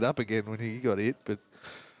him to get up again when he got hit, but.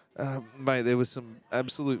 Mate, there was some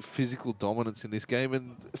absolute physical dominance in this game,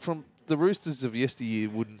 and from the Roosters of yesteryear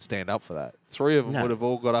wouldn't stand up for that. Three of them would have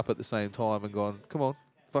all got up at the same time and gone, come on,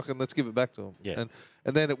 fucking let's give it back to them. Yeah.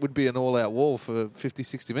 And then it would be an all-out war for 50,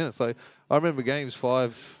 60 minutes. Like, I remember games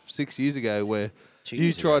 5, 6 years ago where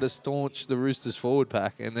you try to staunch the Roosters forward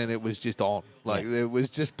pack and then it was just on. Like, there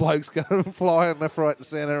was just blokes going flying left, right and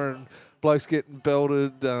centre and blokes getting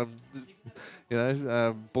belted.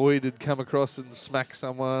 Boyd had come across and smack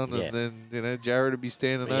someone, and then Jared would be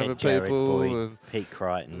standing over Jared, people. Boyd, and Pete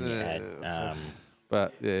Crichton.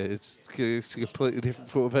 but it's a completely different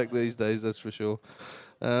quarterback these days, that's for sure.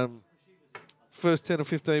 First 10 or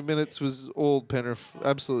 15 minutes was all Penrith,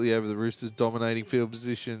 absolutely over the Roosters, dominating field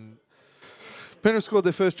position. Penrith scored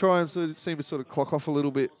their first try and so it seemed to sort of clock off a little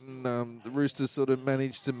bit. And the Roosters sort of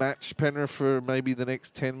managed to match Penrith for maybe the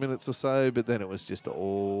next 10 minutes or so, but then it was just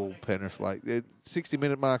all Penrith. Like, the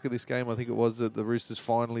 60-minute mark of this game, I think it was, that the Roosters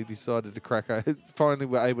finally decided to finally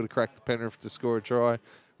were able to crack the Penrith to score a try,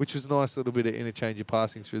 which was a nice little bit of interchange of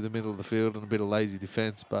passing through the middle of the field and a bit of lazy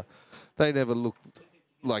defence, but they never looked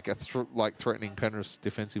like threatening Penrith's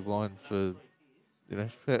defensive line for,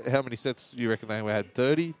 how many sets do you reckon they had?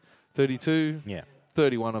 30? 32? Yeah.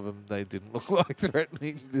 31 of them, they didn't look like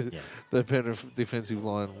threatening the Penrith defensive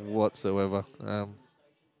line whatsoever.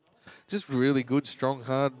 Just really good, strong,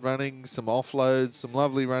 hard running, some offloads, some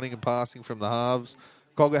lovely running and passing from the halves.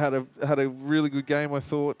 Cogger had a really good game, I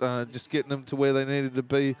thought, just getting them to where they needed to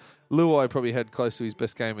be. Luai probably had close to his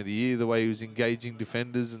best game of the year, the way he was engaging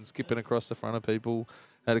defenders and skipping across the front of people.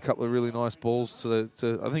 Had a couple of really nice balls to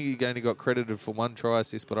I think he only got credited for one try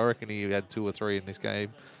assist, but I reckon he had 2 or 3 in this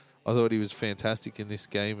game. I thought he was fantastic in this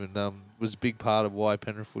game and was a big part of why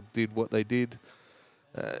Penrith did what they did.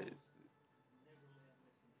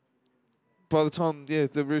 By the time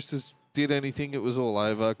the Roosters did anything, it was all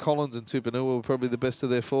over. Collins and Tupanua were probably the best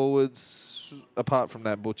of their forwards, apart from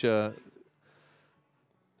that Butcher.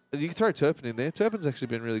 You can throw Turpin in there. Turpin's actually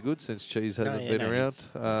been really good since Cheese hasn't been around.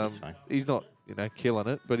 He's not killing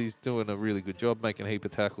it, but he's doing a really good job, making a heap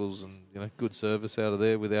of tackles and good service out of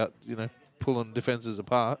there without pulling defences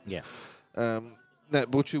apart. Yeah. Nat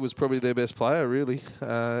Butcher was probably their best player, really.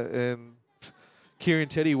 And Kieran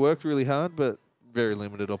Teddy worked really hard, but very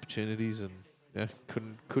limited opportunities and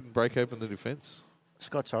couldn't break open the defence.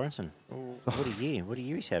 Scott Sorensen. What a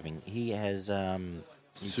year he's having. He has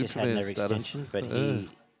he's just had Superman another status. extension, but he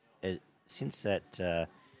since that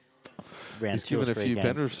round He's 2 or given a 3 few game,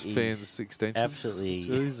 Penrith he's fans extensions. Absolutely.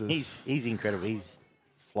 Jesus. He's incredible. He's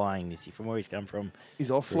flying this year from where he's come from. His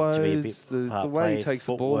offloads, the way he takes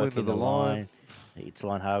the ball into the line. It's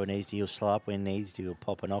line hard when he needs to. He'll slow up when he needs to. He'll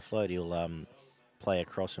pop an offload. He'll play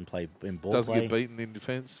across and play in ball doesn't play. Get beaten in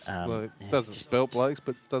defence. Doesn't spelt blokes,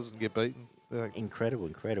 but doesn't get beaten. Incredible.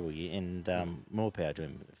 And more power to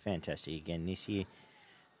him. Fantastic again this year.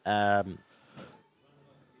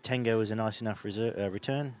 Tango was a nice enough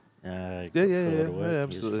return. Absolutely. He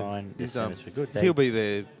was fine. He'll be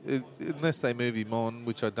there unless they move him on,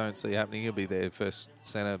 which I don't see happening. He'll be their first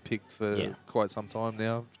centre picked for quite some time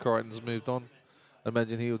now. Crichton's moved on. I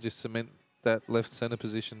imagine he'll just cement that left centre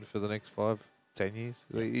position for the next 5-10 years.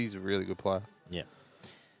 He's a really good player. Yeah,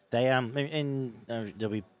 they and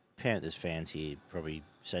there'll be Panthers fans here probably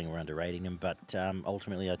saying we're underrating them, but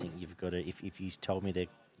ultimately I think you've got to. If you told me that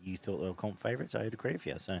you thought they were comp favourites, I would agree with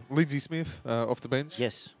you. So Lindsay Smith off the bench.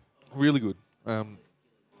 Yes. Really good.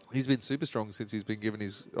 He's been super strong since he's been given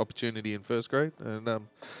his opportunity in first grade, and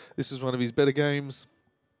this is one of his better games.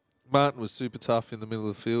 Martin was super tough in the middle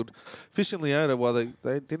of the field. Fish and Leota, while they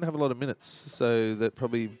didn't have a lot of minutes, so that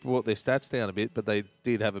probably brought their stats down a bit, but they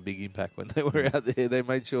did have a big impact when they were out there. They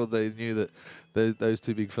made sure they knew that those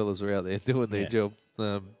two big fellas were out there doing their job.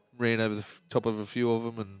 Ran over the top of a few of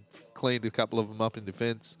them and cleaned a couple of them up in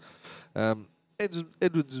defence.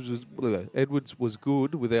 Edwards was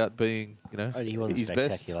good without being, he wasn't his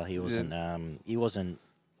spectacular. best. He wasn't. He wasn't.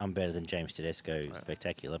 I'm better than James Tedesco,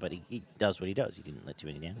 spectacular, but he does what he does. He didn't let too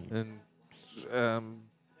many down. And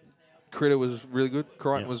Critter was really good.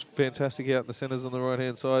 Crichton was fantastic out in the centres on the right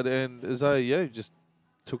hand side, and Isaiah just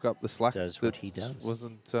took up the slack. Does what he does.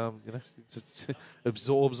 Wasn't just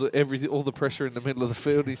absorbs all the pressure in the middle of the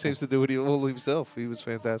field. He seems to do it all himself. He was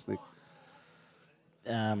fantastic.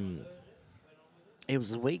 It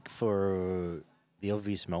was a week for the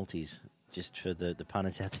obvious multis. Just for the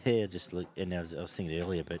punters out there, just look. And I was thinking it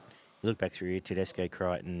earlier, but you look back through here: Tedesco,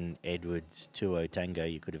 Crichton, Edwards, Tuo, Tango.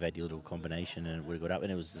 You could have had your little combination, and it would have got up. And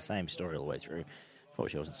it was the same story all the way through.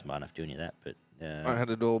 Unfortunately, I wasn't smart enough doing that, but I had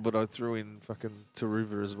it all, but I threw in fucking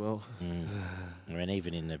Taruva as well. And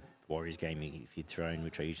even in the Warriors game, if you'd thrown,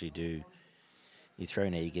 which I usually do, you throw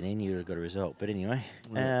an Egan in, you would have got a result. But anyway,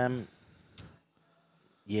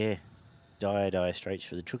 dire straits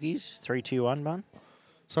for the Chookies. 3-2-1, Bun.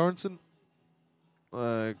 Sorensen.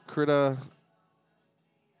 Critter,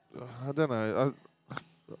 I don't know. I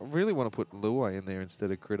really want to put Luai in there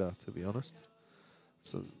instead of Critter, to be honest.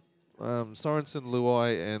 So Sorensen,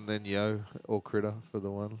 Luai, and then Yo or Critter for the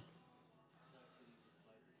one.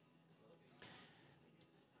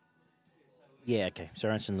 Yeah, okay.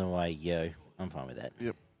 Sorensen, Luai, Yo. I'm fine with that.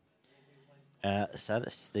 Yep.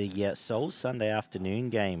 The Souls Sunday afternoon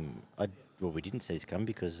game. We didn't see this come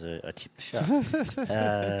because I tipped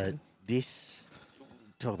the Sharks.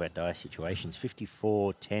 Talk about dire situations.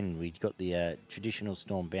 54-10. We got the traditional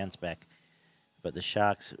Storm bounce back, but the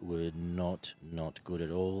Sharks were not good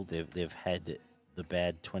at all. They've had the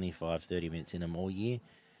bad 25-30 minutes in them all year.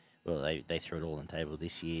 Well, they threw it all on the table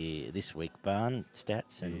this week, Barn,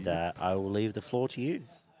 stats, and I will leave the floor to you.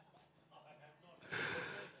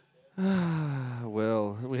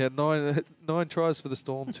 Well, we had nine tries for the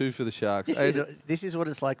Storm, 2 for the Sharks. This is what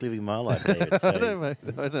it's like living my life, David. So I know, mate.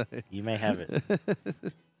 I know. You may have it.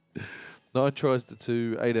 9 tries to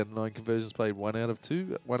 2, 8 out of 9 conversions played, 1 out of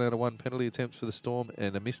 2, 1 out of 1 penalty attempts for the Storm,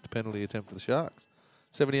 and a missed penalty attempt for the Sharks.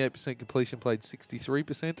 78% completion played,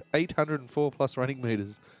 63%, 804 plus running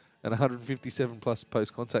metres, and 157 plus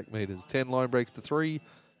post-contact metres. 10 line breaks to 3,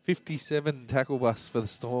 57 tackle busts for the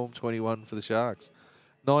Storm, 21 for the Sharks.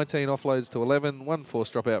 19 offloads to 11, 1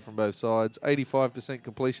 forced dropout from both sides, 85%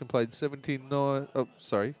 completion played, 79. Oh,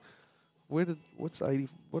 sorry. What's 80?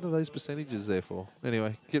 What are those percentages there for?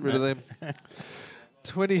 Anyway, get rid of them.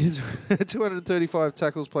 235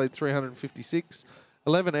 tackles played, 356,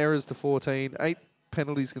 11 errors to 14, 8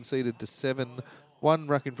 penalties conceded to 7, 1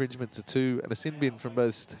 ruck infringement to 2, and a sin bin from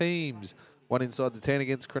both teams. 1 inside the 10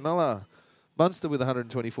 against Cronulla. Munster with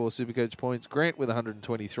 124 Supercoach points, Grant with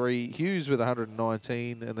 123, Hughes with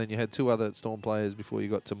 119, and then you had 2 other Storm players before you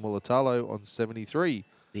got to Mulatalo on 73.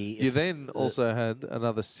 You then also had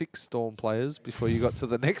another 6 Storm players before you got to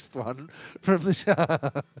the next one from the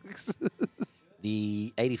Sharks.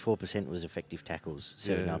 The 84% was effective tackles,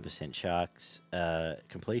 79% Sharks.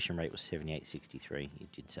 Completion rate was 78-63. You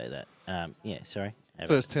did say that. Sorry.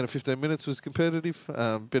 First 10 or 15 minutes was competitive.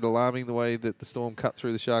 Bit alarming the way that the Storm cut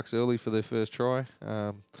through the Sharks early for their first try.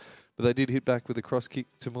 But they did hit back with a cross kick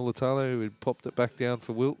to Mulatalo, who popped it back down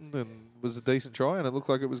for Wilton and was a decent try, and it looked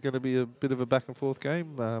like it was going to be a bit of a back and forth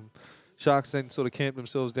game. Sharks then sort of camped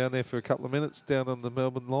themselves down there for a couple of minutes down on the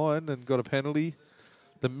Melbourne line and got a penalty.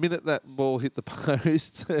 The minute that ball hit the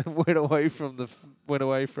post and went away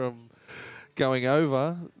from going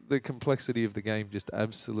over, the complexity of the game just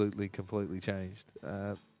absolutely, completely changed.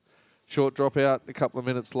 Short dropout a couple of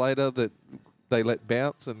minutes later that they let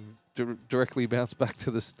bounce and directly bounce back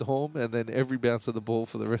to the Storm, and then every bounce of the ball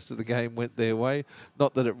for the rest of the game went their way.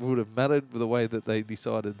 Not that it would have mattered with the way that they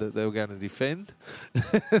decided that they were going to defend,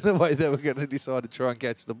 the way they were going to decide to try and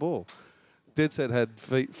catch the ball. Dead Set had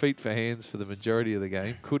feet for hands for the majority of the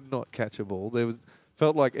game. Could not catch a ball.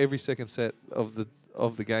 Felt like every second set of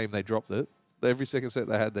the game they dropped it. Every second set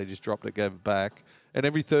they had, they just dropped it, gave it back, and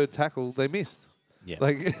every third tackle they missed. Yeah.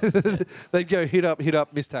 They'd go hit up,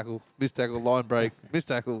 miss tackle, line break, miss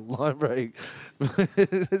tackle, line break.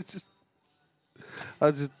 It's just, I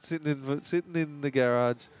was just sitting in the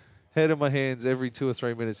garage, head in my hands every 2 or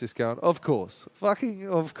 3 minutes, just going, of course, fucking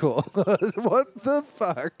of course. What the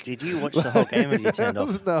fuck? Did you watch the whole game or you turned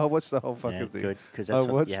off? No, I watched the whole fucking thing. Good, because I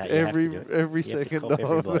watched every second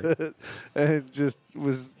of it, and just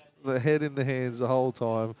was the head in the hands the whole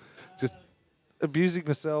time.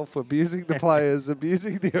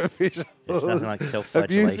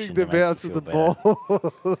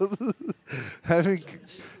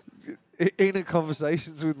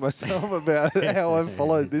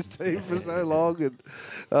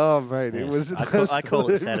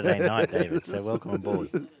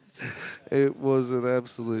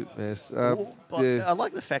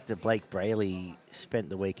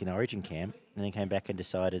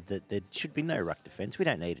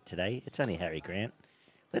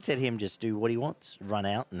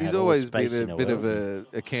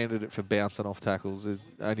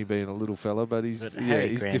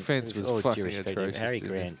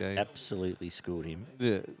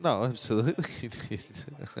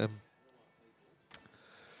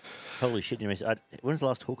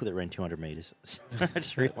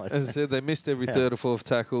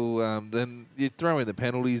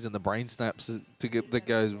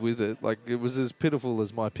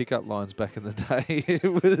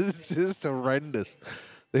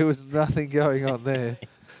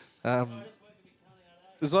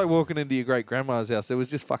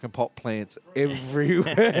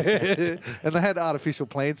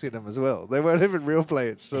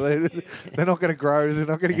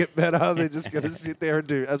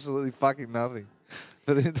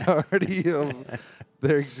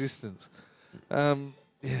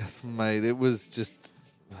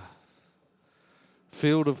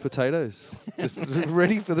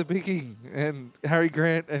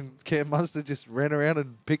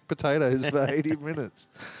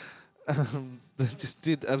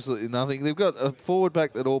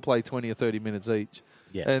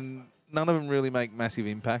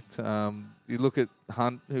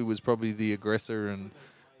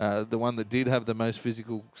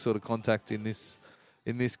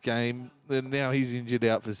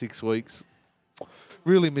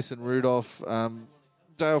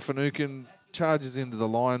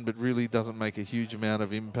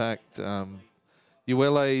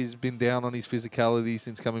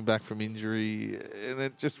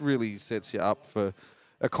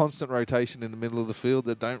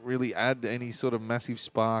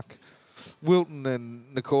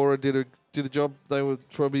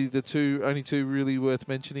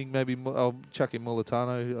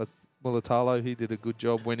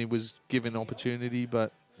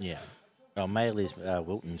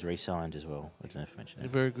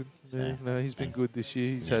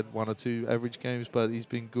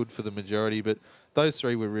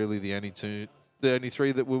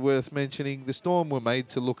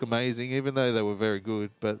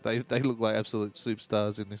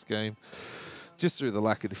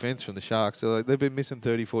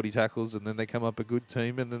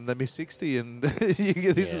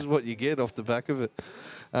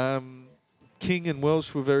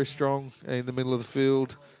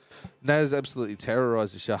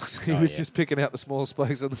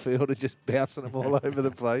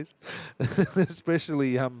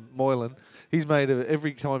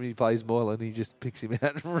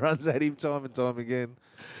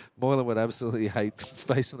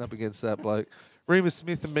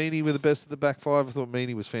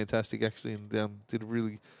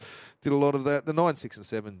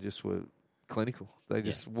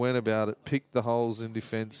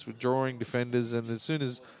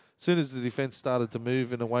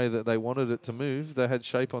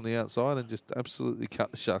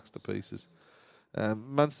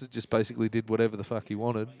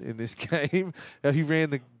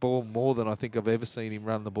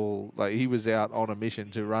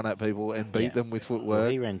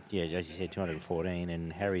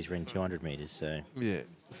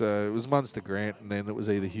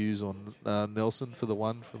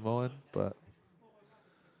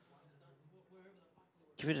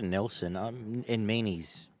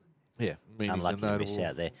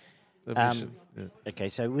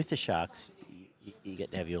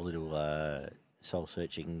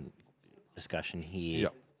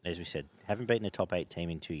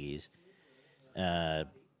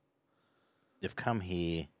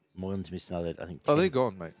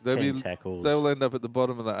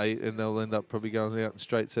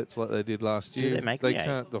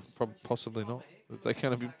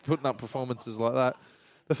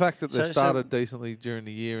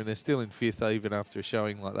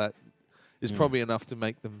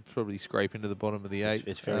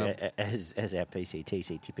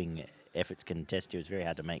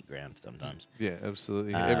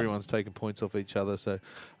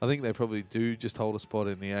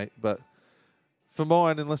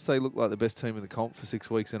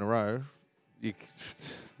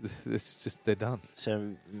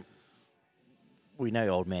 we know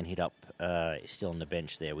Old Man Hit Up is still on the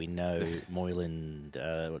bench there. We know Moyland,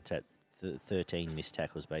 13 missed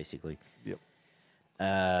tackles basically. Yep.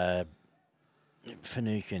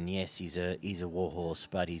 Finucane, yes, he's a warhorse,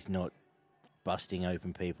 but he's not busting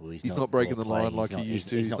open people. He's not breaking the line like he used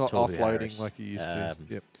to. He's not offloading like he used to.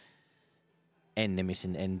 Yep. And they're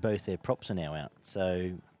missing, and both their props are now out.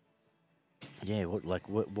 So, yeah,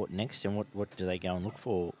 what next, and what do they go and look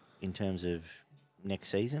for in terms of next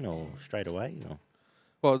season or straight away? Or?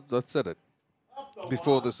 Well, I said it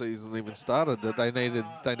before the season even started that they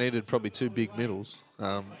needed probably two big middles,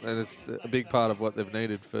 and it's a big part of what they've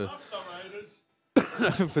needed for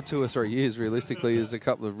for 2 or 3 years. Realistically, is a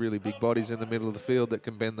couple of really big bodies in the middle of the field that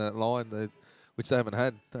can bend that line, which they haven't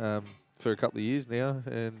had for a couple of years now,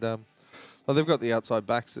 and. Well, they've got the outside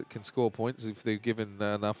backs that can score points if they're given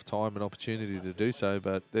enough time and opportunity to do so,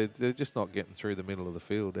 but they're just not getting through the middle of the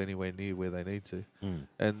field anywhere near where they need to.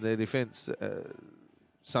 And their defence,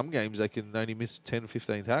 some games they can only miss 10,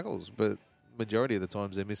 15 tackles, but majority of the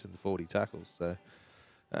times they're missing 40 tackles. So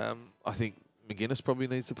I think McGuinness probably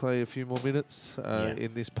needs to play a few more minutes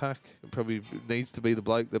in this pack. It probably needs to be the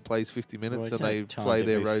bloke that plays 50 minutes and they play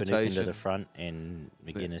their rotation. To the front and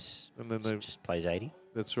McGuinness and then just plays 80.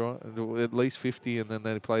 That's right. At least 50, and then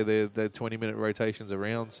they play their 20-minute rotations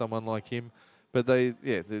around someone like him. But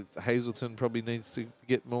Hazelton probably needs to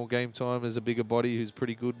get more game time as a bigger body who's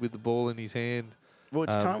pretty good with the ball in his hand. Well,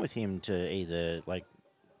 it's time with him to either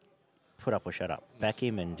put up or shut up. Back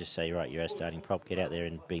him and just say, right, you're our starting prop. Get out there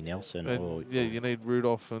and be Nelson. You need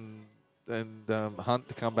Rudolph and Hunt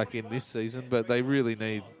to come back in this season, but they really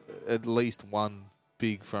need at least one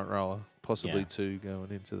big front rower, possibly two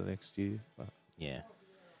going into the next year. But.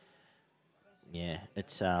 Yeah,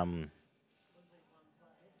 it's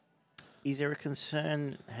is there a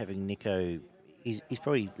concern having Nico? He's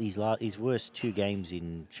probably his worst 2 games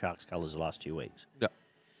in Sharks colours the last 2 weeks. Yeah.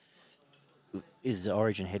 Is the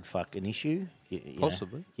Origin head fuck an issue?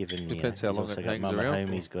 Possibly. Given depends how long it hangs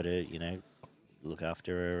around. He's got to look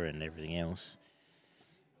after her and everything else.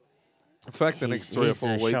 In fact, the next 3 or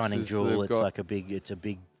 4 weeks shining jewel.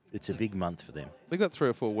 It's a big month for them. They've got 3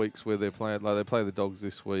 or 4 weeks where they're playing. They play the Dogs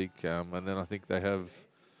this week, and then I think they have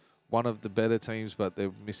one of the better teams, but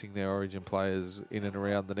they're missing their Origin players in and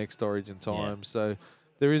around the next Origin time. Yeah. So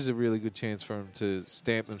there is a really good chance for them to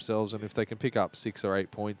stamp themselves, and if they can pick up 6 or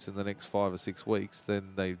 8 points in the next 5 or 6 weeks, then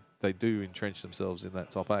they do entrench themselves in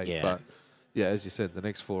that top 8. Yeah. But as you said, the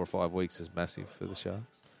next 4 or 5 weeks is massive for the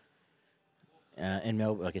Sharks. And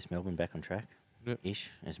I guess Melbourne back on track,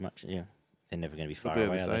 ish as much. Yeah. They're never going to be far away.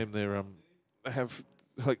 They're the same. They have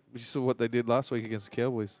you saw what they did last week against the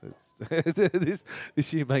Cowboys.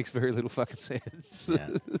 This year makes very little fucking sense.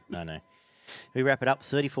 I know. We wrap it up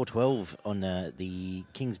 34-12 on the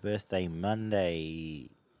King's birthday Monday.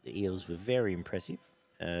 The Eels were very impressive.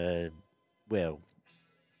 They played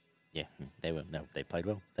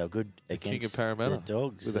well. They were good against King of Parramatta the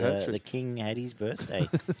Dogs. With a hat trick. The King had his birthday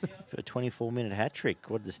for a 24-minute hat trick.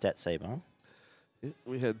 What did the stats say, Bob?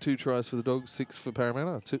 We had 2 tries for the Dogs, 6 for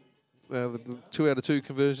Parramatta. 2 out of 2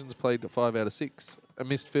 conversions, played 5 out of 6. A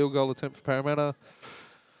missed field goal attempt for Parramatta.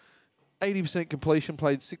 80% completion,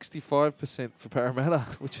 played 65% for Parramatta,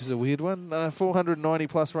 which is a weird one. 490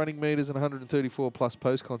 plus running metres and 134 plus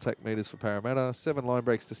post contact metres for Parramatta. 7 line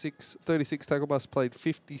breaks to 6. 36 tackle busts, played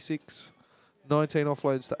 56. 19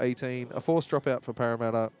 offloads to 18. A forced dropout for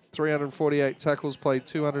Parramatta. 348 tackles, played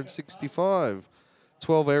 265.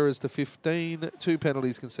 12 errors to 15, 2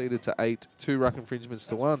 penalties conceded to 8, 2 ruck infringements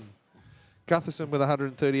to 1. Gutherson with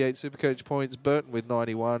 138 Supercoach points, Burton with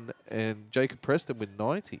 91, and Jacob Preston with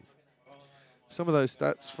 90. Some of those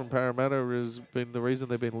stats from Parramatta has been the reason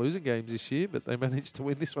they've been losing games this year, but they managed to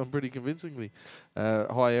win this one pretty convincingly.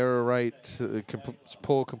 High error rate,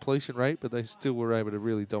 poor completion rate, but they still were able to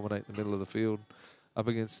really dominate the middle of the field up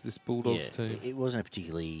against this Bulldogs team. It wasn't a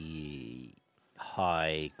particularly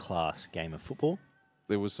high-class game of football.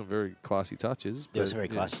 There was some very classy touches. There was very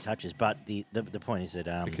classy touches, but the point is that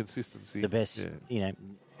the consistency, the best,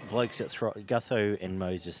 blokes that Gutho and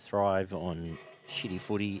Moses thrive on shitty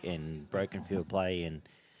footy and broken field play and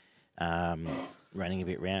running a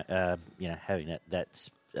bit round, having that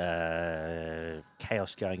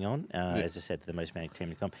chaos going on. As I said, the most manic team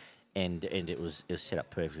to come. And it was set up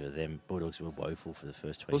perfectly for them. Bulldogs were woeful for the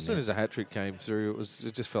first 20 minutes. As soon as the hat trick came through,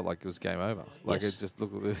 it just felt like it was game over.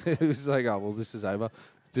 It was like, oh, well, this is over.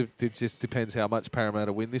 It just depends how much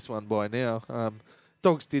Parramatta win this one by now.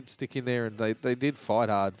 Dogs did stick in there and they did fight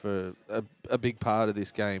hard for a big part of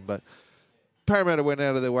this game. But Parramatta went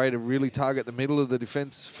out of their way to really target the middle of the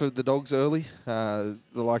defence for the Dogs early. The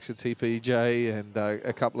likes of TPJ and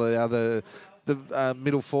a couple of the other the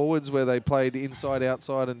middle forwards where they played inside,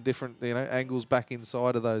 outside, and different angles back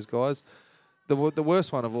inside of those guys. The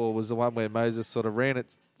worst one of all was the one where Moses sort of ran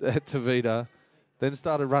at Tavita, then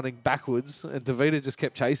started running backwards, and Tavita just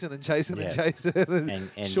kept chasing and chasing and chasing.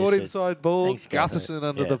 And short inside ball, Gutherson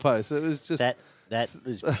under the post. It was just that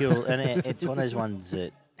was pure, and it's one of those ones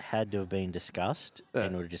that had to have been discussed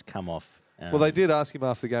and would have just come off. Well, they did ask him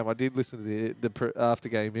after the game. I did listen to the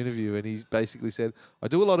after-game interview, and he basically said, I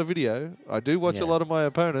do a lot of video. I do watch a lot of my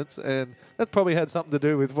opponents, and that probably had something to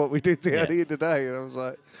do with what we did down here today. And I was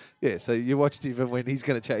like, yeah, so you watched him when he's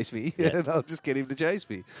going to chase me, and I'll just get him to chase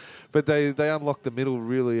me. But they unlocked the middle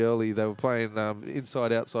really early. They were playing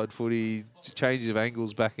inside-outside footy, change of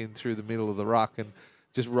angles back in through the middle of the ruck, and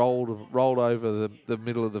just rolled over the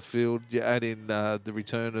middle of the field. You add in the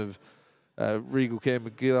return of Regal Cam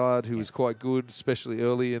McGillard, who was quite good, especially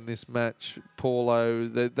early in this match. Paulo,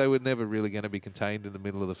 they were never really going to be contained in the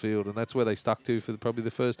middle of the field, and that's where they stuck to for probably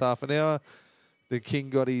the first half an hour. The King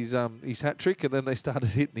got his hat trick, and then they started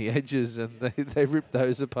hitting the edges, and they ripped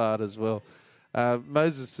those apart as well.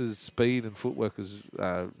 Moses' speed and footwork was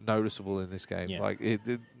noticeable in this game. Yeah. Like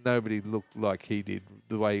nobody looked like he did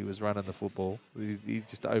the way he was running the football. He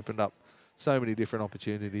just opened up so many different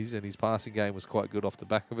opportunities, and his passing game was quite good off the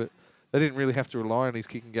back of it. They didn't really have to rely on his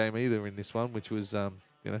kicking game either in this one, which was a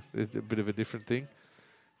bit of a different thing.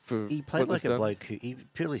 He played like a bloke he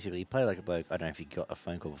played like a bloke. I don't know if he got a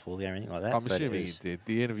phone call before the game or anything like that. I'm assuming he did.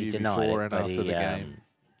 The interview before and after the game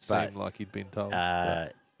seemed like he'd been told.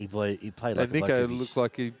 He played like and Nico looked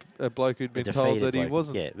like a bloke who'd been told that he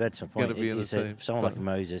wasn't. Yeah, that's my point. Going to be in the team. Someone like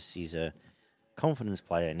Moses, he's a confidence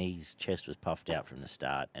player, and his chest was puffed out from the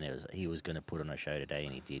start, and he was going to put on a show today,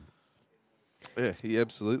 and he did. Yeah, he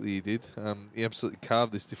absolutely did. He absolutely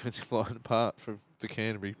carved this defensive line apart for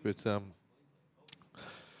Canterbury. But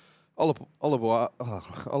Oluwapu,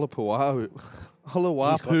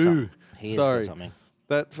 sorry,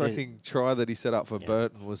 that fucking try that he set up for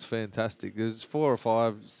Burton was fantastic. There's 4 or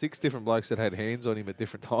 5, 6 different blokes that had hands on him at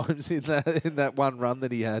different times in that one run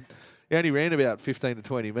that he had. He only ran about 15 to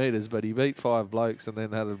 20 metres, but he beat 5 blokes and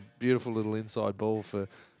then had a beautiful little inside ball for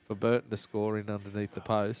Burton to score in underneath the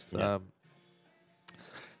post.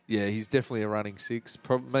 Yeah, he's definitely a running 6.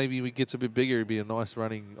 Maybe if he gets a bit bigger, it'd be a nice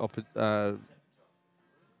running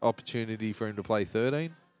opportunity for him to play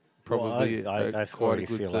 13. Probably I quite a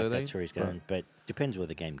good feel 13. like that's where he's going, but depends where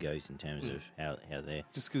the game goes in terms of how they're.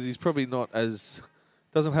 Just because he's probably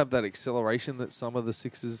doesn't have that acceleration that some of the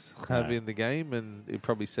 6s have in the game, and it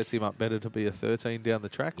probably sets him up better to be a 13 down the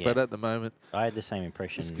track. Yeah. But at the moment, I had the same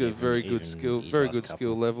impression. He's got very good skill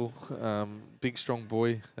level. Big, strong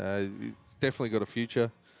boy. He's definitely got a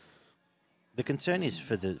future. The concern is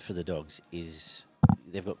for the Dogs is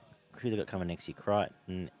they've got who they got coming next year,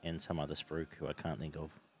 Crichton and some other spruik who I can't think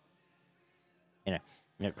of. You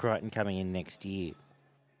know, Crichton coming in next year.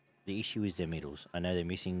 The issue is their middles. I know they're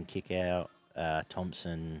missing kick out.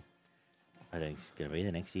 Thompson, I don't think he's going to be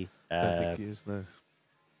there next year. I don't think he is, no.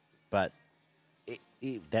 But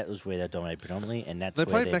that was where they dominated predominantly, and that's they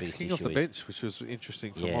where played Max King off the bench, which was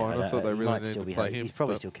interesting for mine. I thought they really needed to play him. He's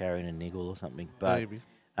probably still carrying a niggle or something. But maybe.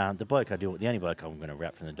 The only bloke I'm going to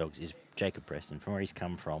wrap from the Dogs is Jacob Preston. From where he's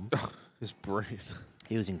come from, he's brilliant.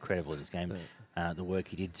 He was incredible in this game. The work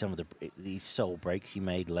he did, some of these sole breaks he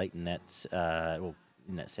made late in that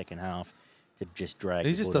second half to just drag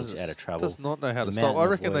the Bulldogs out of trouble. He does not know how to stop. I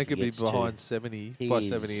reckon they could be behind 70 by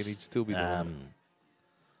 70 and he'd still be doing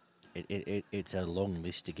it. It's a long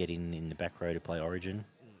list to get in the back row to play Origin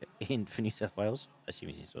for New South Wales. I assume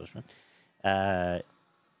he's New South Wales.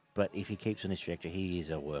 But if he keeps on this trajectory, he is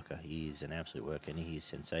a worker. He is an absolute worker, and he is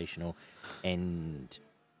sensational. And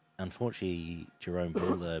unfortunately, Jerome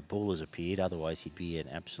Baller's appeared. Otherwise, he'd be an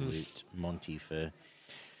absolute Monty for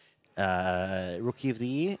Rookie of the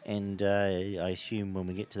Year. And I assume when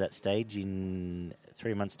we get to that stage in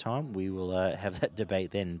 3 months' time, we will have that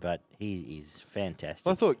debate then. But he is fantastic.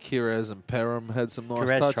 I thought Kiraz and Perham had some nice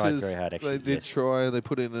touches. Tried very hard, actually. They did try. They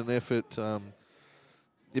put in an effort.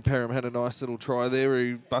 Perham had a nice little try there where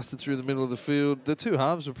he busted through the middle of the field. The 2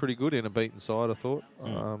 halves were pretty good in a beaten side, I thought.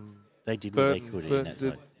 They did what they could in that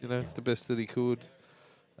did, side. The best that he could,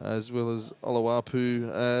 as well as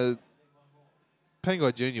Oluwapu.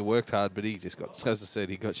 Pangai Jr. worked hard, but he just got, as I said,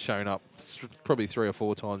 he got shown up probably 3 or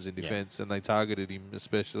 4 times in defence, and they targeted him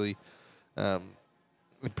especially. And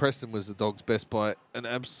Preston was the Dogs' best by an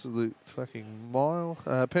absolute fucking mile.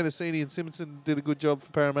 Penasini and Simonson did a good job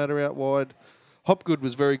for Parramatta out wide. Hopgood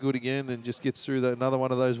was very good again and just gets through another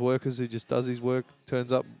one of those workers who just does his work,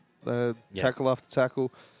 turns up tackle after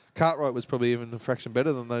tackle. Cartwright was probably even a fraction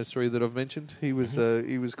better than those 3 that I've mentioned. He was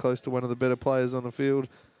close to one of the better players on the field.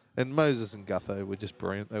 And Moses and Gutho were just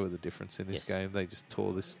brilliant. They were the difference in this Yes. game. They just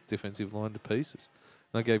tore this defensive line to pieces.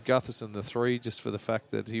 And I gave Gutherson the 3 just for the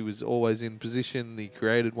fact that he was always in position. He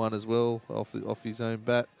created one as well off his own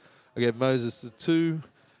bat. I gave Moses the 2,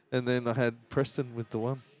 and then I had Preston with the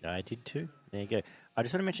 1. I did too. There you go. I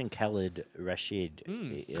just want to mention Khalid Rashid.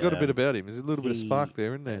 He's got a bit about him. There's a little bit of spark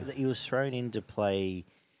there, isn't there? He was thrown in to play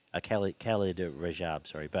Khalid Rajab,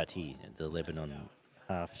 sorry, but he the Lebanon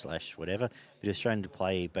half / whatever. But he was thrown to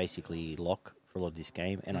play basically lock for a lot of this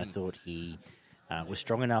game, and I thought he was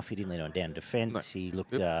strong enough. He didn't let on down defence. No. He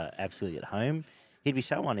looked absolutely at home. He'd be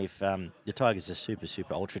someone if the Tigers are super,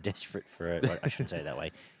 ultra desperate for well, I shouldn't say it that way.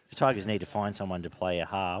 If the Tigers need to find someone to play a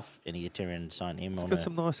half and he'd turn around and sign him He's on got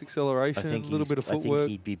some nice acceleration, a little bit of I footwork. think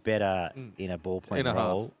he'd be better in a ball playing In a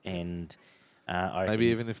role. And I Maybe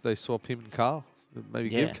even if they swap him and Carl. Maybe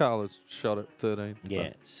give Carl a shot at 13.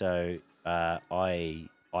 Yeah, so I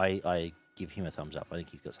give him a thumbs up. I think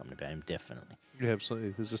he's got something about him, definitely. Yeah, absolutely.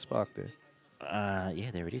 There's a spark there.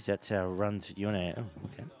 Yeah, there it is. That's our runs. You want to... Oh,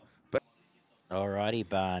 okay. Alrighty,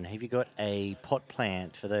 Barn. Have you got a pot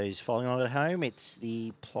plant for those following on at home? It's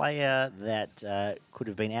the player that could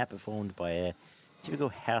have been outperformed by a typical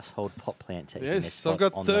household pot plant taking their Yes, spot I've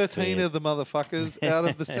got on 13 the of the motherfuckers out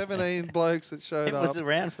of the 17 blokes that showed It up. was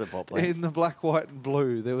around for the pot plants. In the black, white, and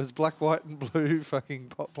blue. There was black, white, and blue fucking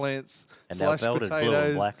pot plants And they were slash belted potatoes. blue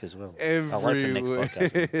and black as well. I'll open next Everywhere.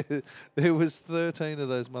 podcast. There was 13 of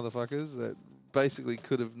those motherfuckers that basically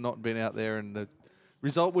could have not been out there, and the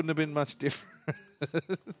result wouldn't have been much different.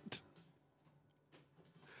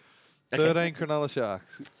 13 Cronulla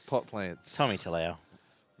Sharks pot plants. Tommy Talau.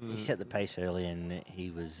 He set the pace early and he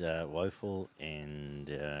was woeful. And,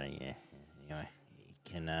 anyway, he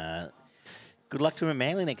can... good luck to him at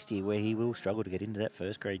Manly next year, where he will struggle to get into that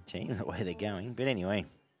first grade team, the way they're going. But anyway,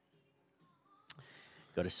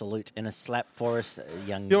 got a salute and a slap for us,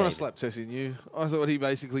 young You want David. to slap Tessie New? I thought he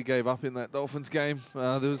basically gave up in that Dolphins game.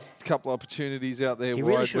 There was a couple of opportunities out there He wide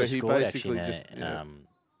really should where have he scored, basically actually, just...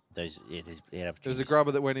 he had There was a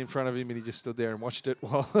grubber that went in front of him and he just stood there and watched it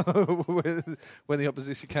while when the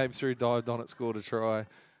opposition came through, dived on it, scored a try.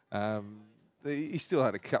 He still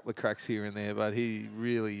had a couple of cracks here and there, but he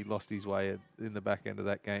really lost his way in the back end of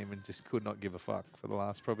that game and just could not give a fuck for the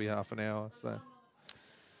last probably half an hour. So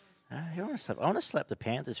I want to slap the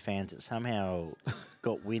Panthers fans that somehow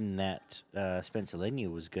got wind that Spencer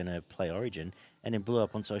Leniu was going to play Origin and then blew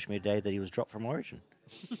up on social media today that he was dropped from Origin.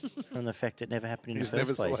 From the fact it never happened in the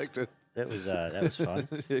first place. Selected. That was fun.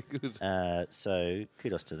 Yeah, good. So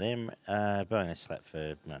kudos to them. Bonus slap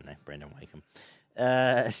for Brendan Wakeham.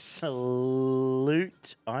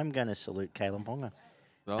 Salute. I'm going to salute Kalen Ponga.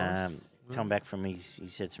 Nice. Come back from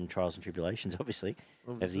he's had some trials and tribulations, obviously.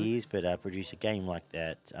 Over the years, but produce a game like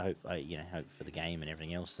that. I hope for the game and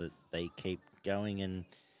everything else that they keep going,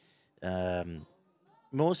 and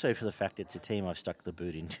more so for the fact that it's a team I've stuck the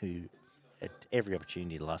boot into at every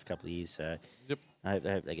opportunity the last couple of years. So Yep. I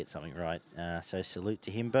hope they get something right. So salute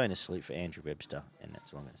to him. Bonus salute for Andrew Webster, and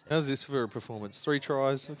that's what I'm going to say. How's this for a performance? 3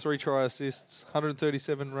 tries, 3 try assists,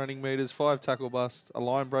 137 running metres, 5 tackle busts, a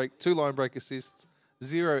line break, 2 line break assists,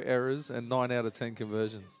 0 errors, and 9 out of 10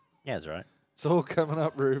 conversions. Yeah, that's right. It's all coming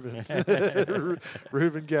up, Ruben.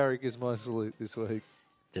 Ruben Garrick is my salute this week.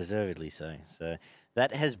 Deservedly so. So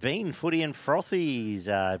that has been Footy and Frothies.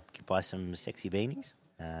 Buy some sexy beanies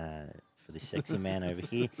for this sexy man over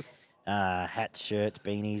here. Hats, shirts,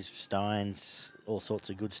 beanies, steins, all sorts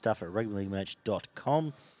of good stuff at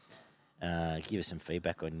rugbyleaguemerch.com. Give us some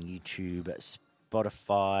feedback on YouTube,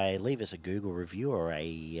 Spotify. Leave us a Google review or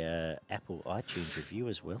a Apple iTunes review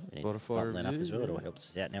as well. Spotify Button that up review, as well. yeah. It all helps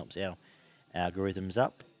us out and helps our algorithms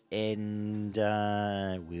up. And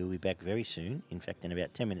we'll be back very soon, in fact, in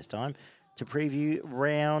about 10 minutes' time, to preview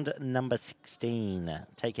round number 16.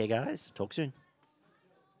 Take care, guys. Talk soon.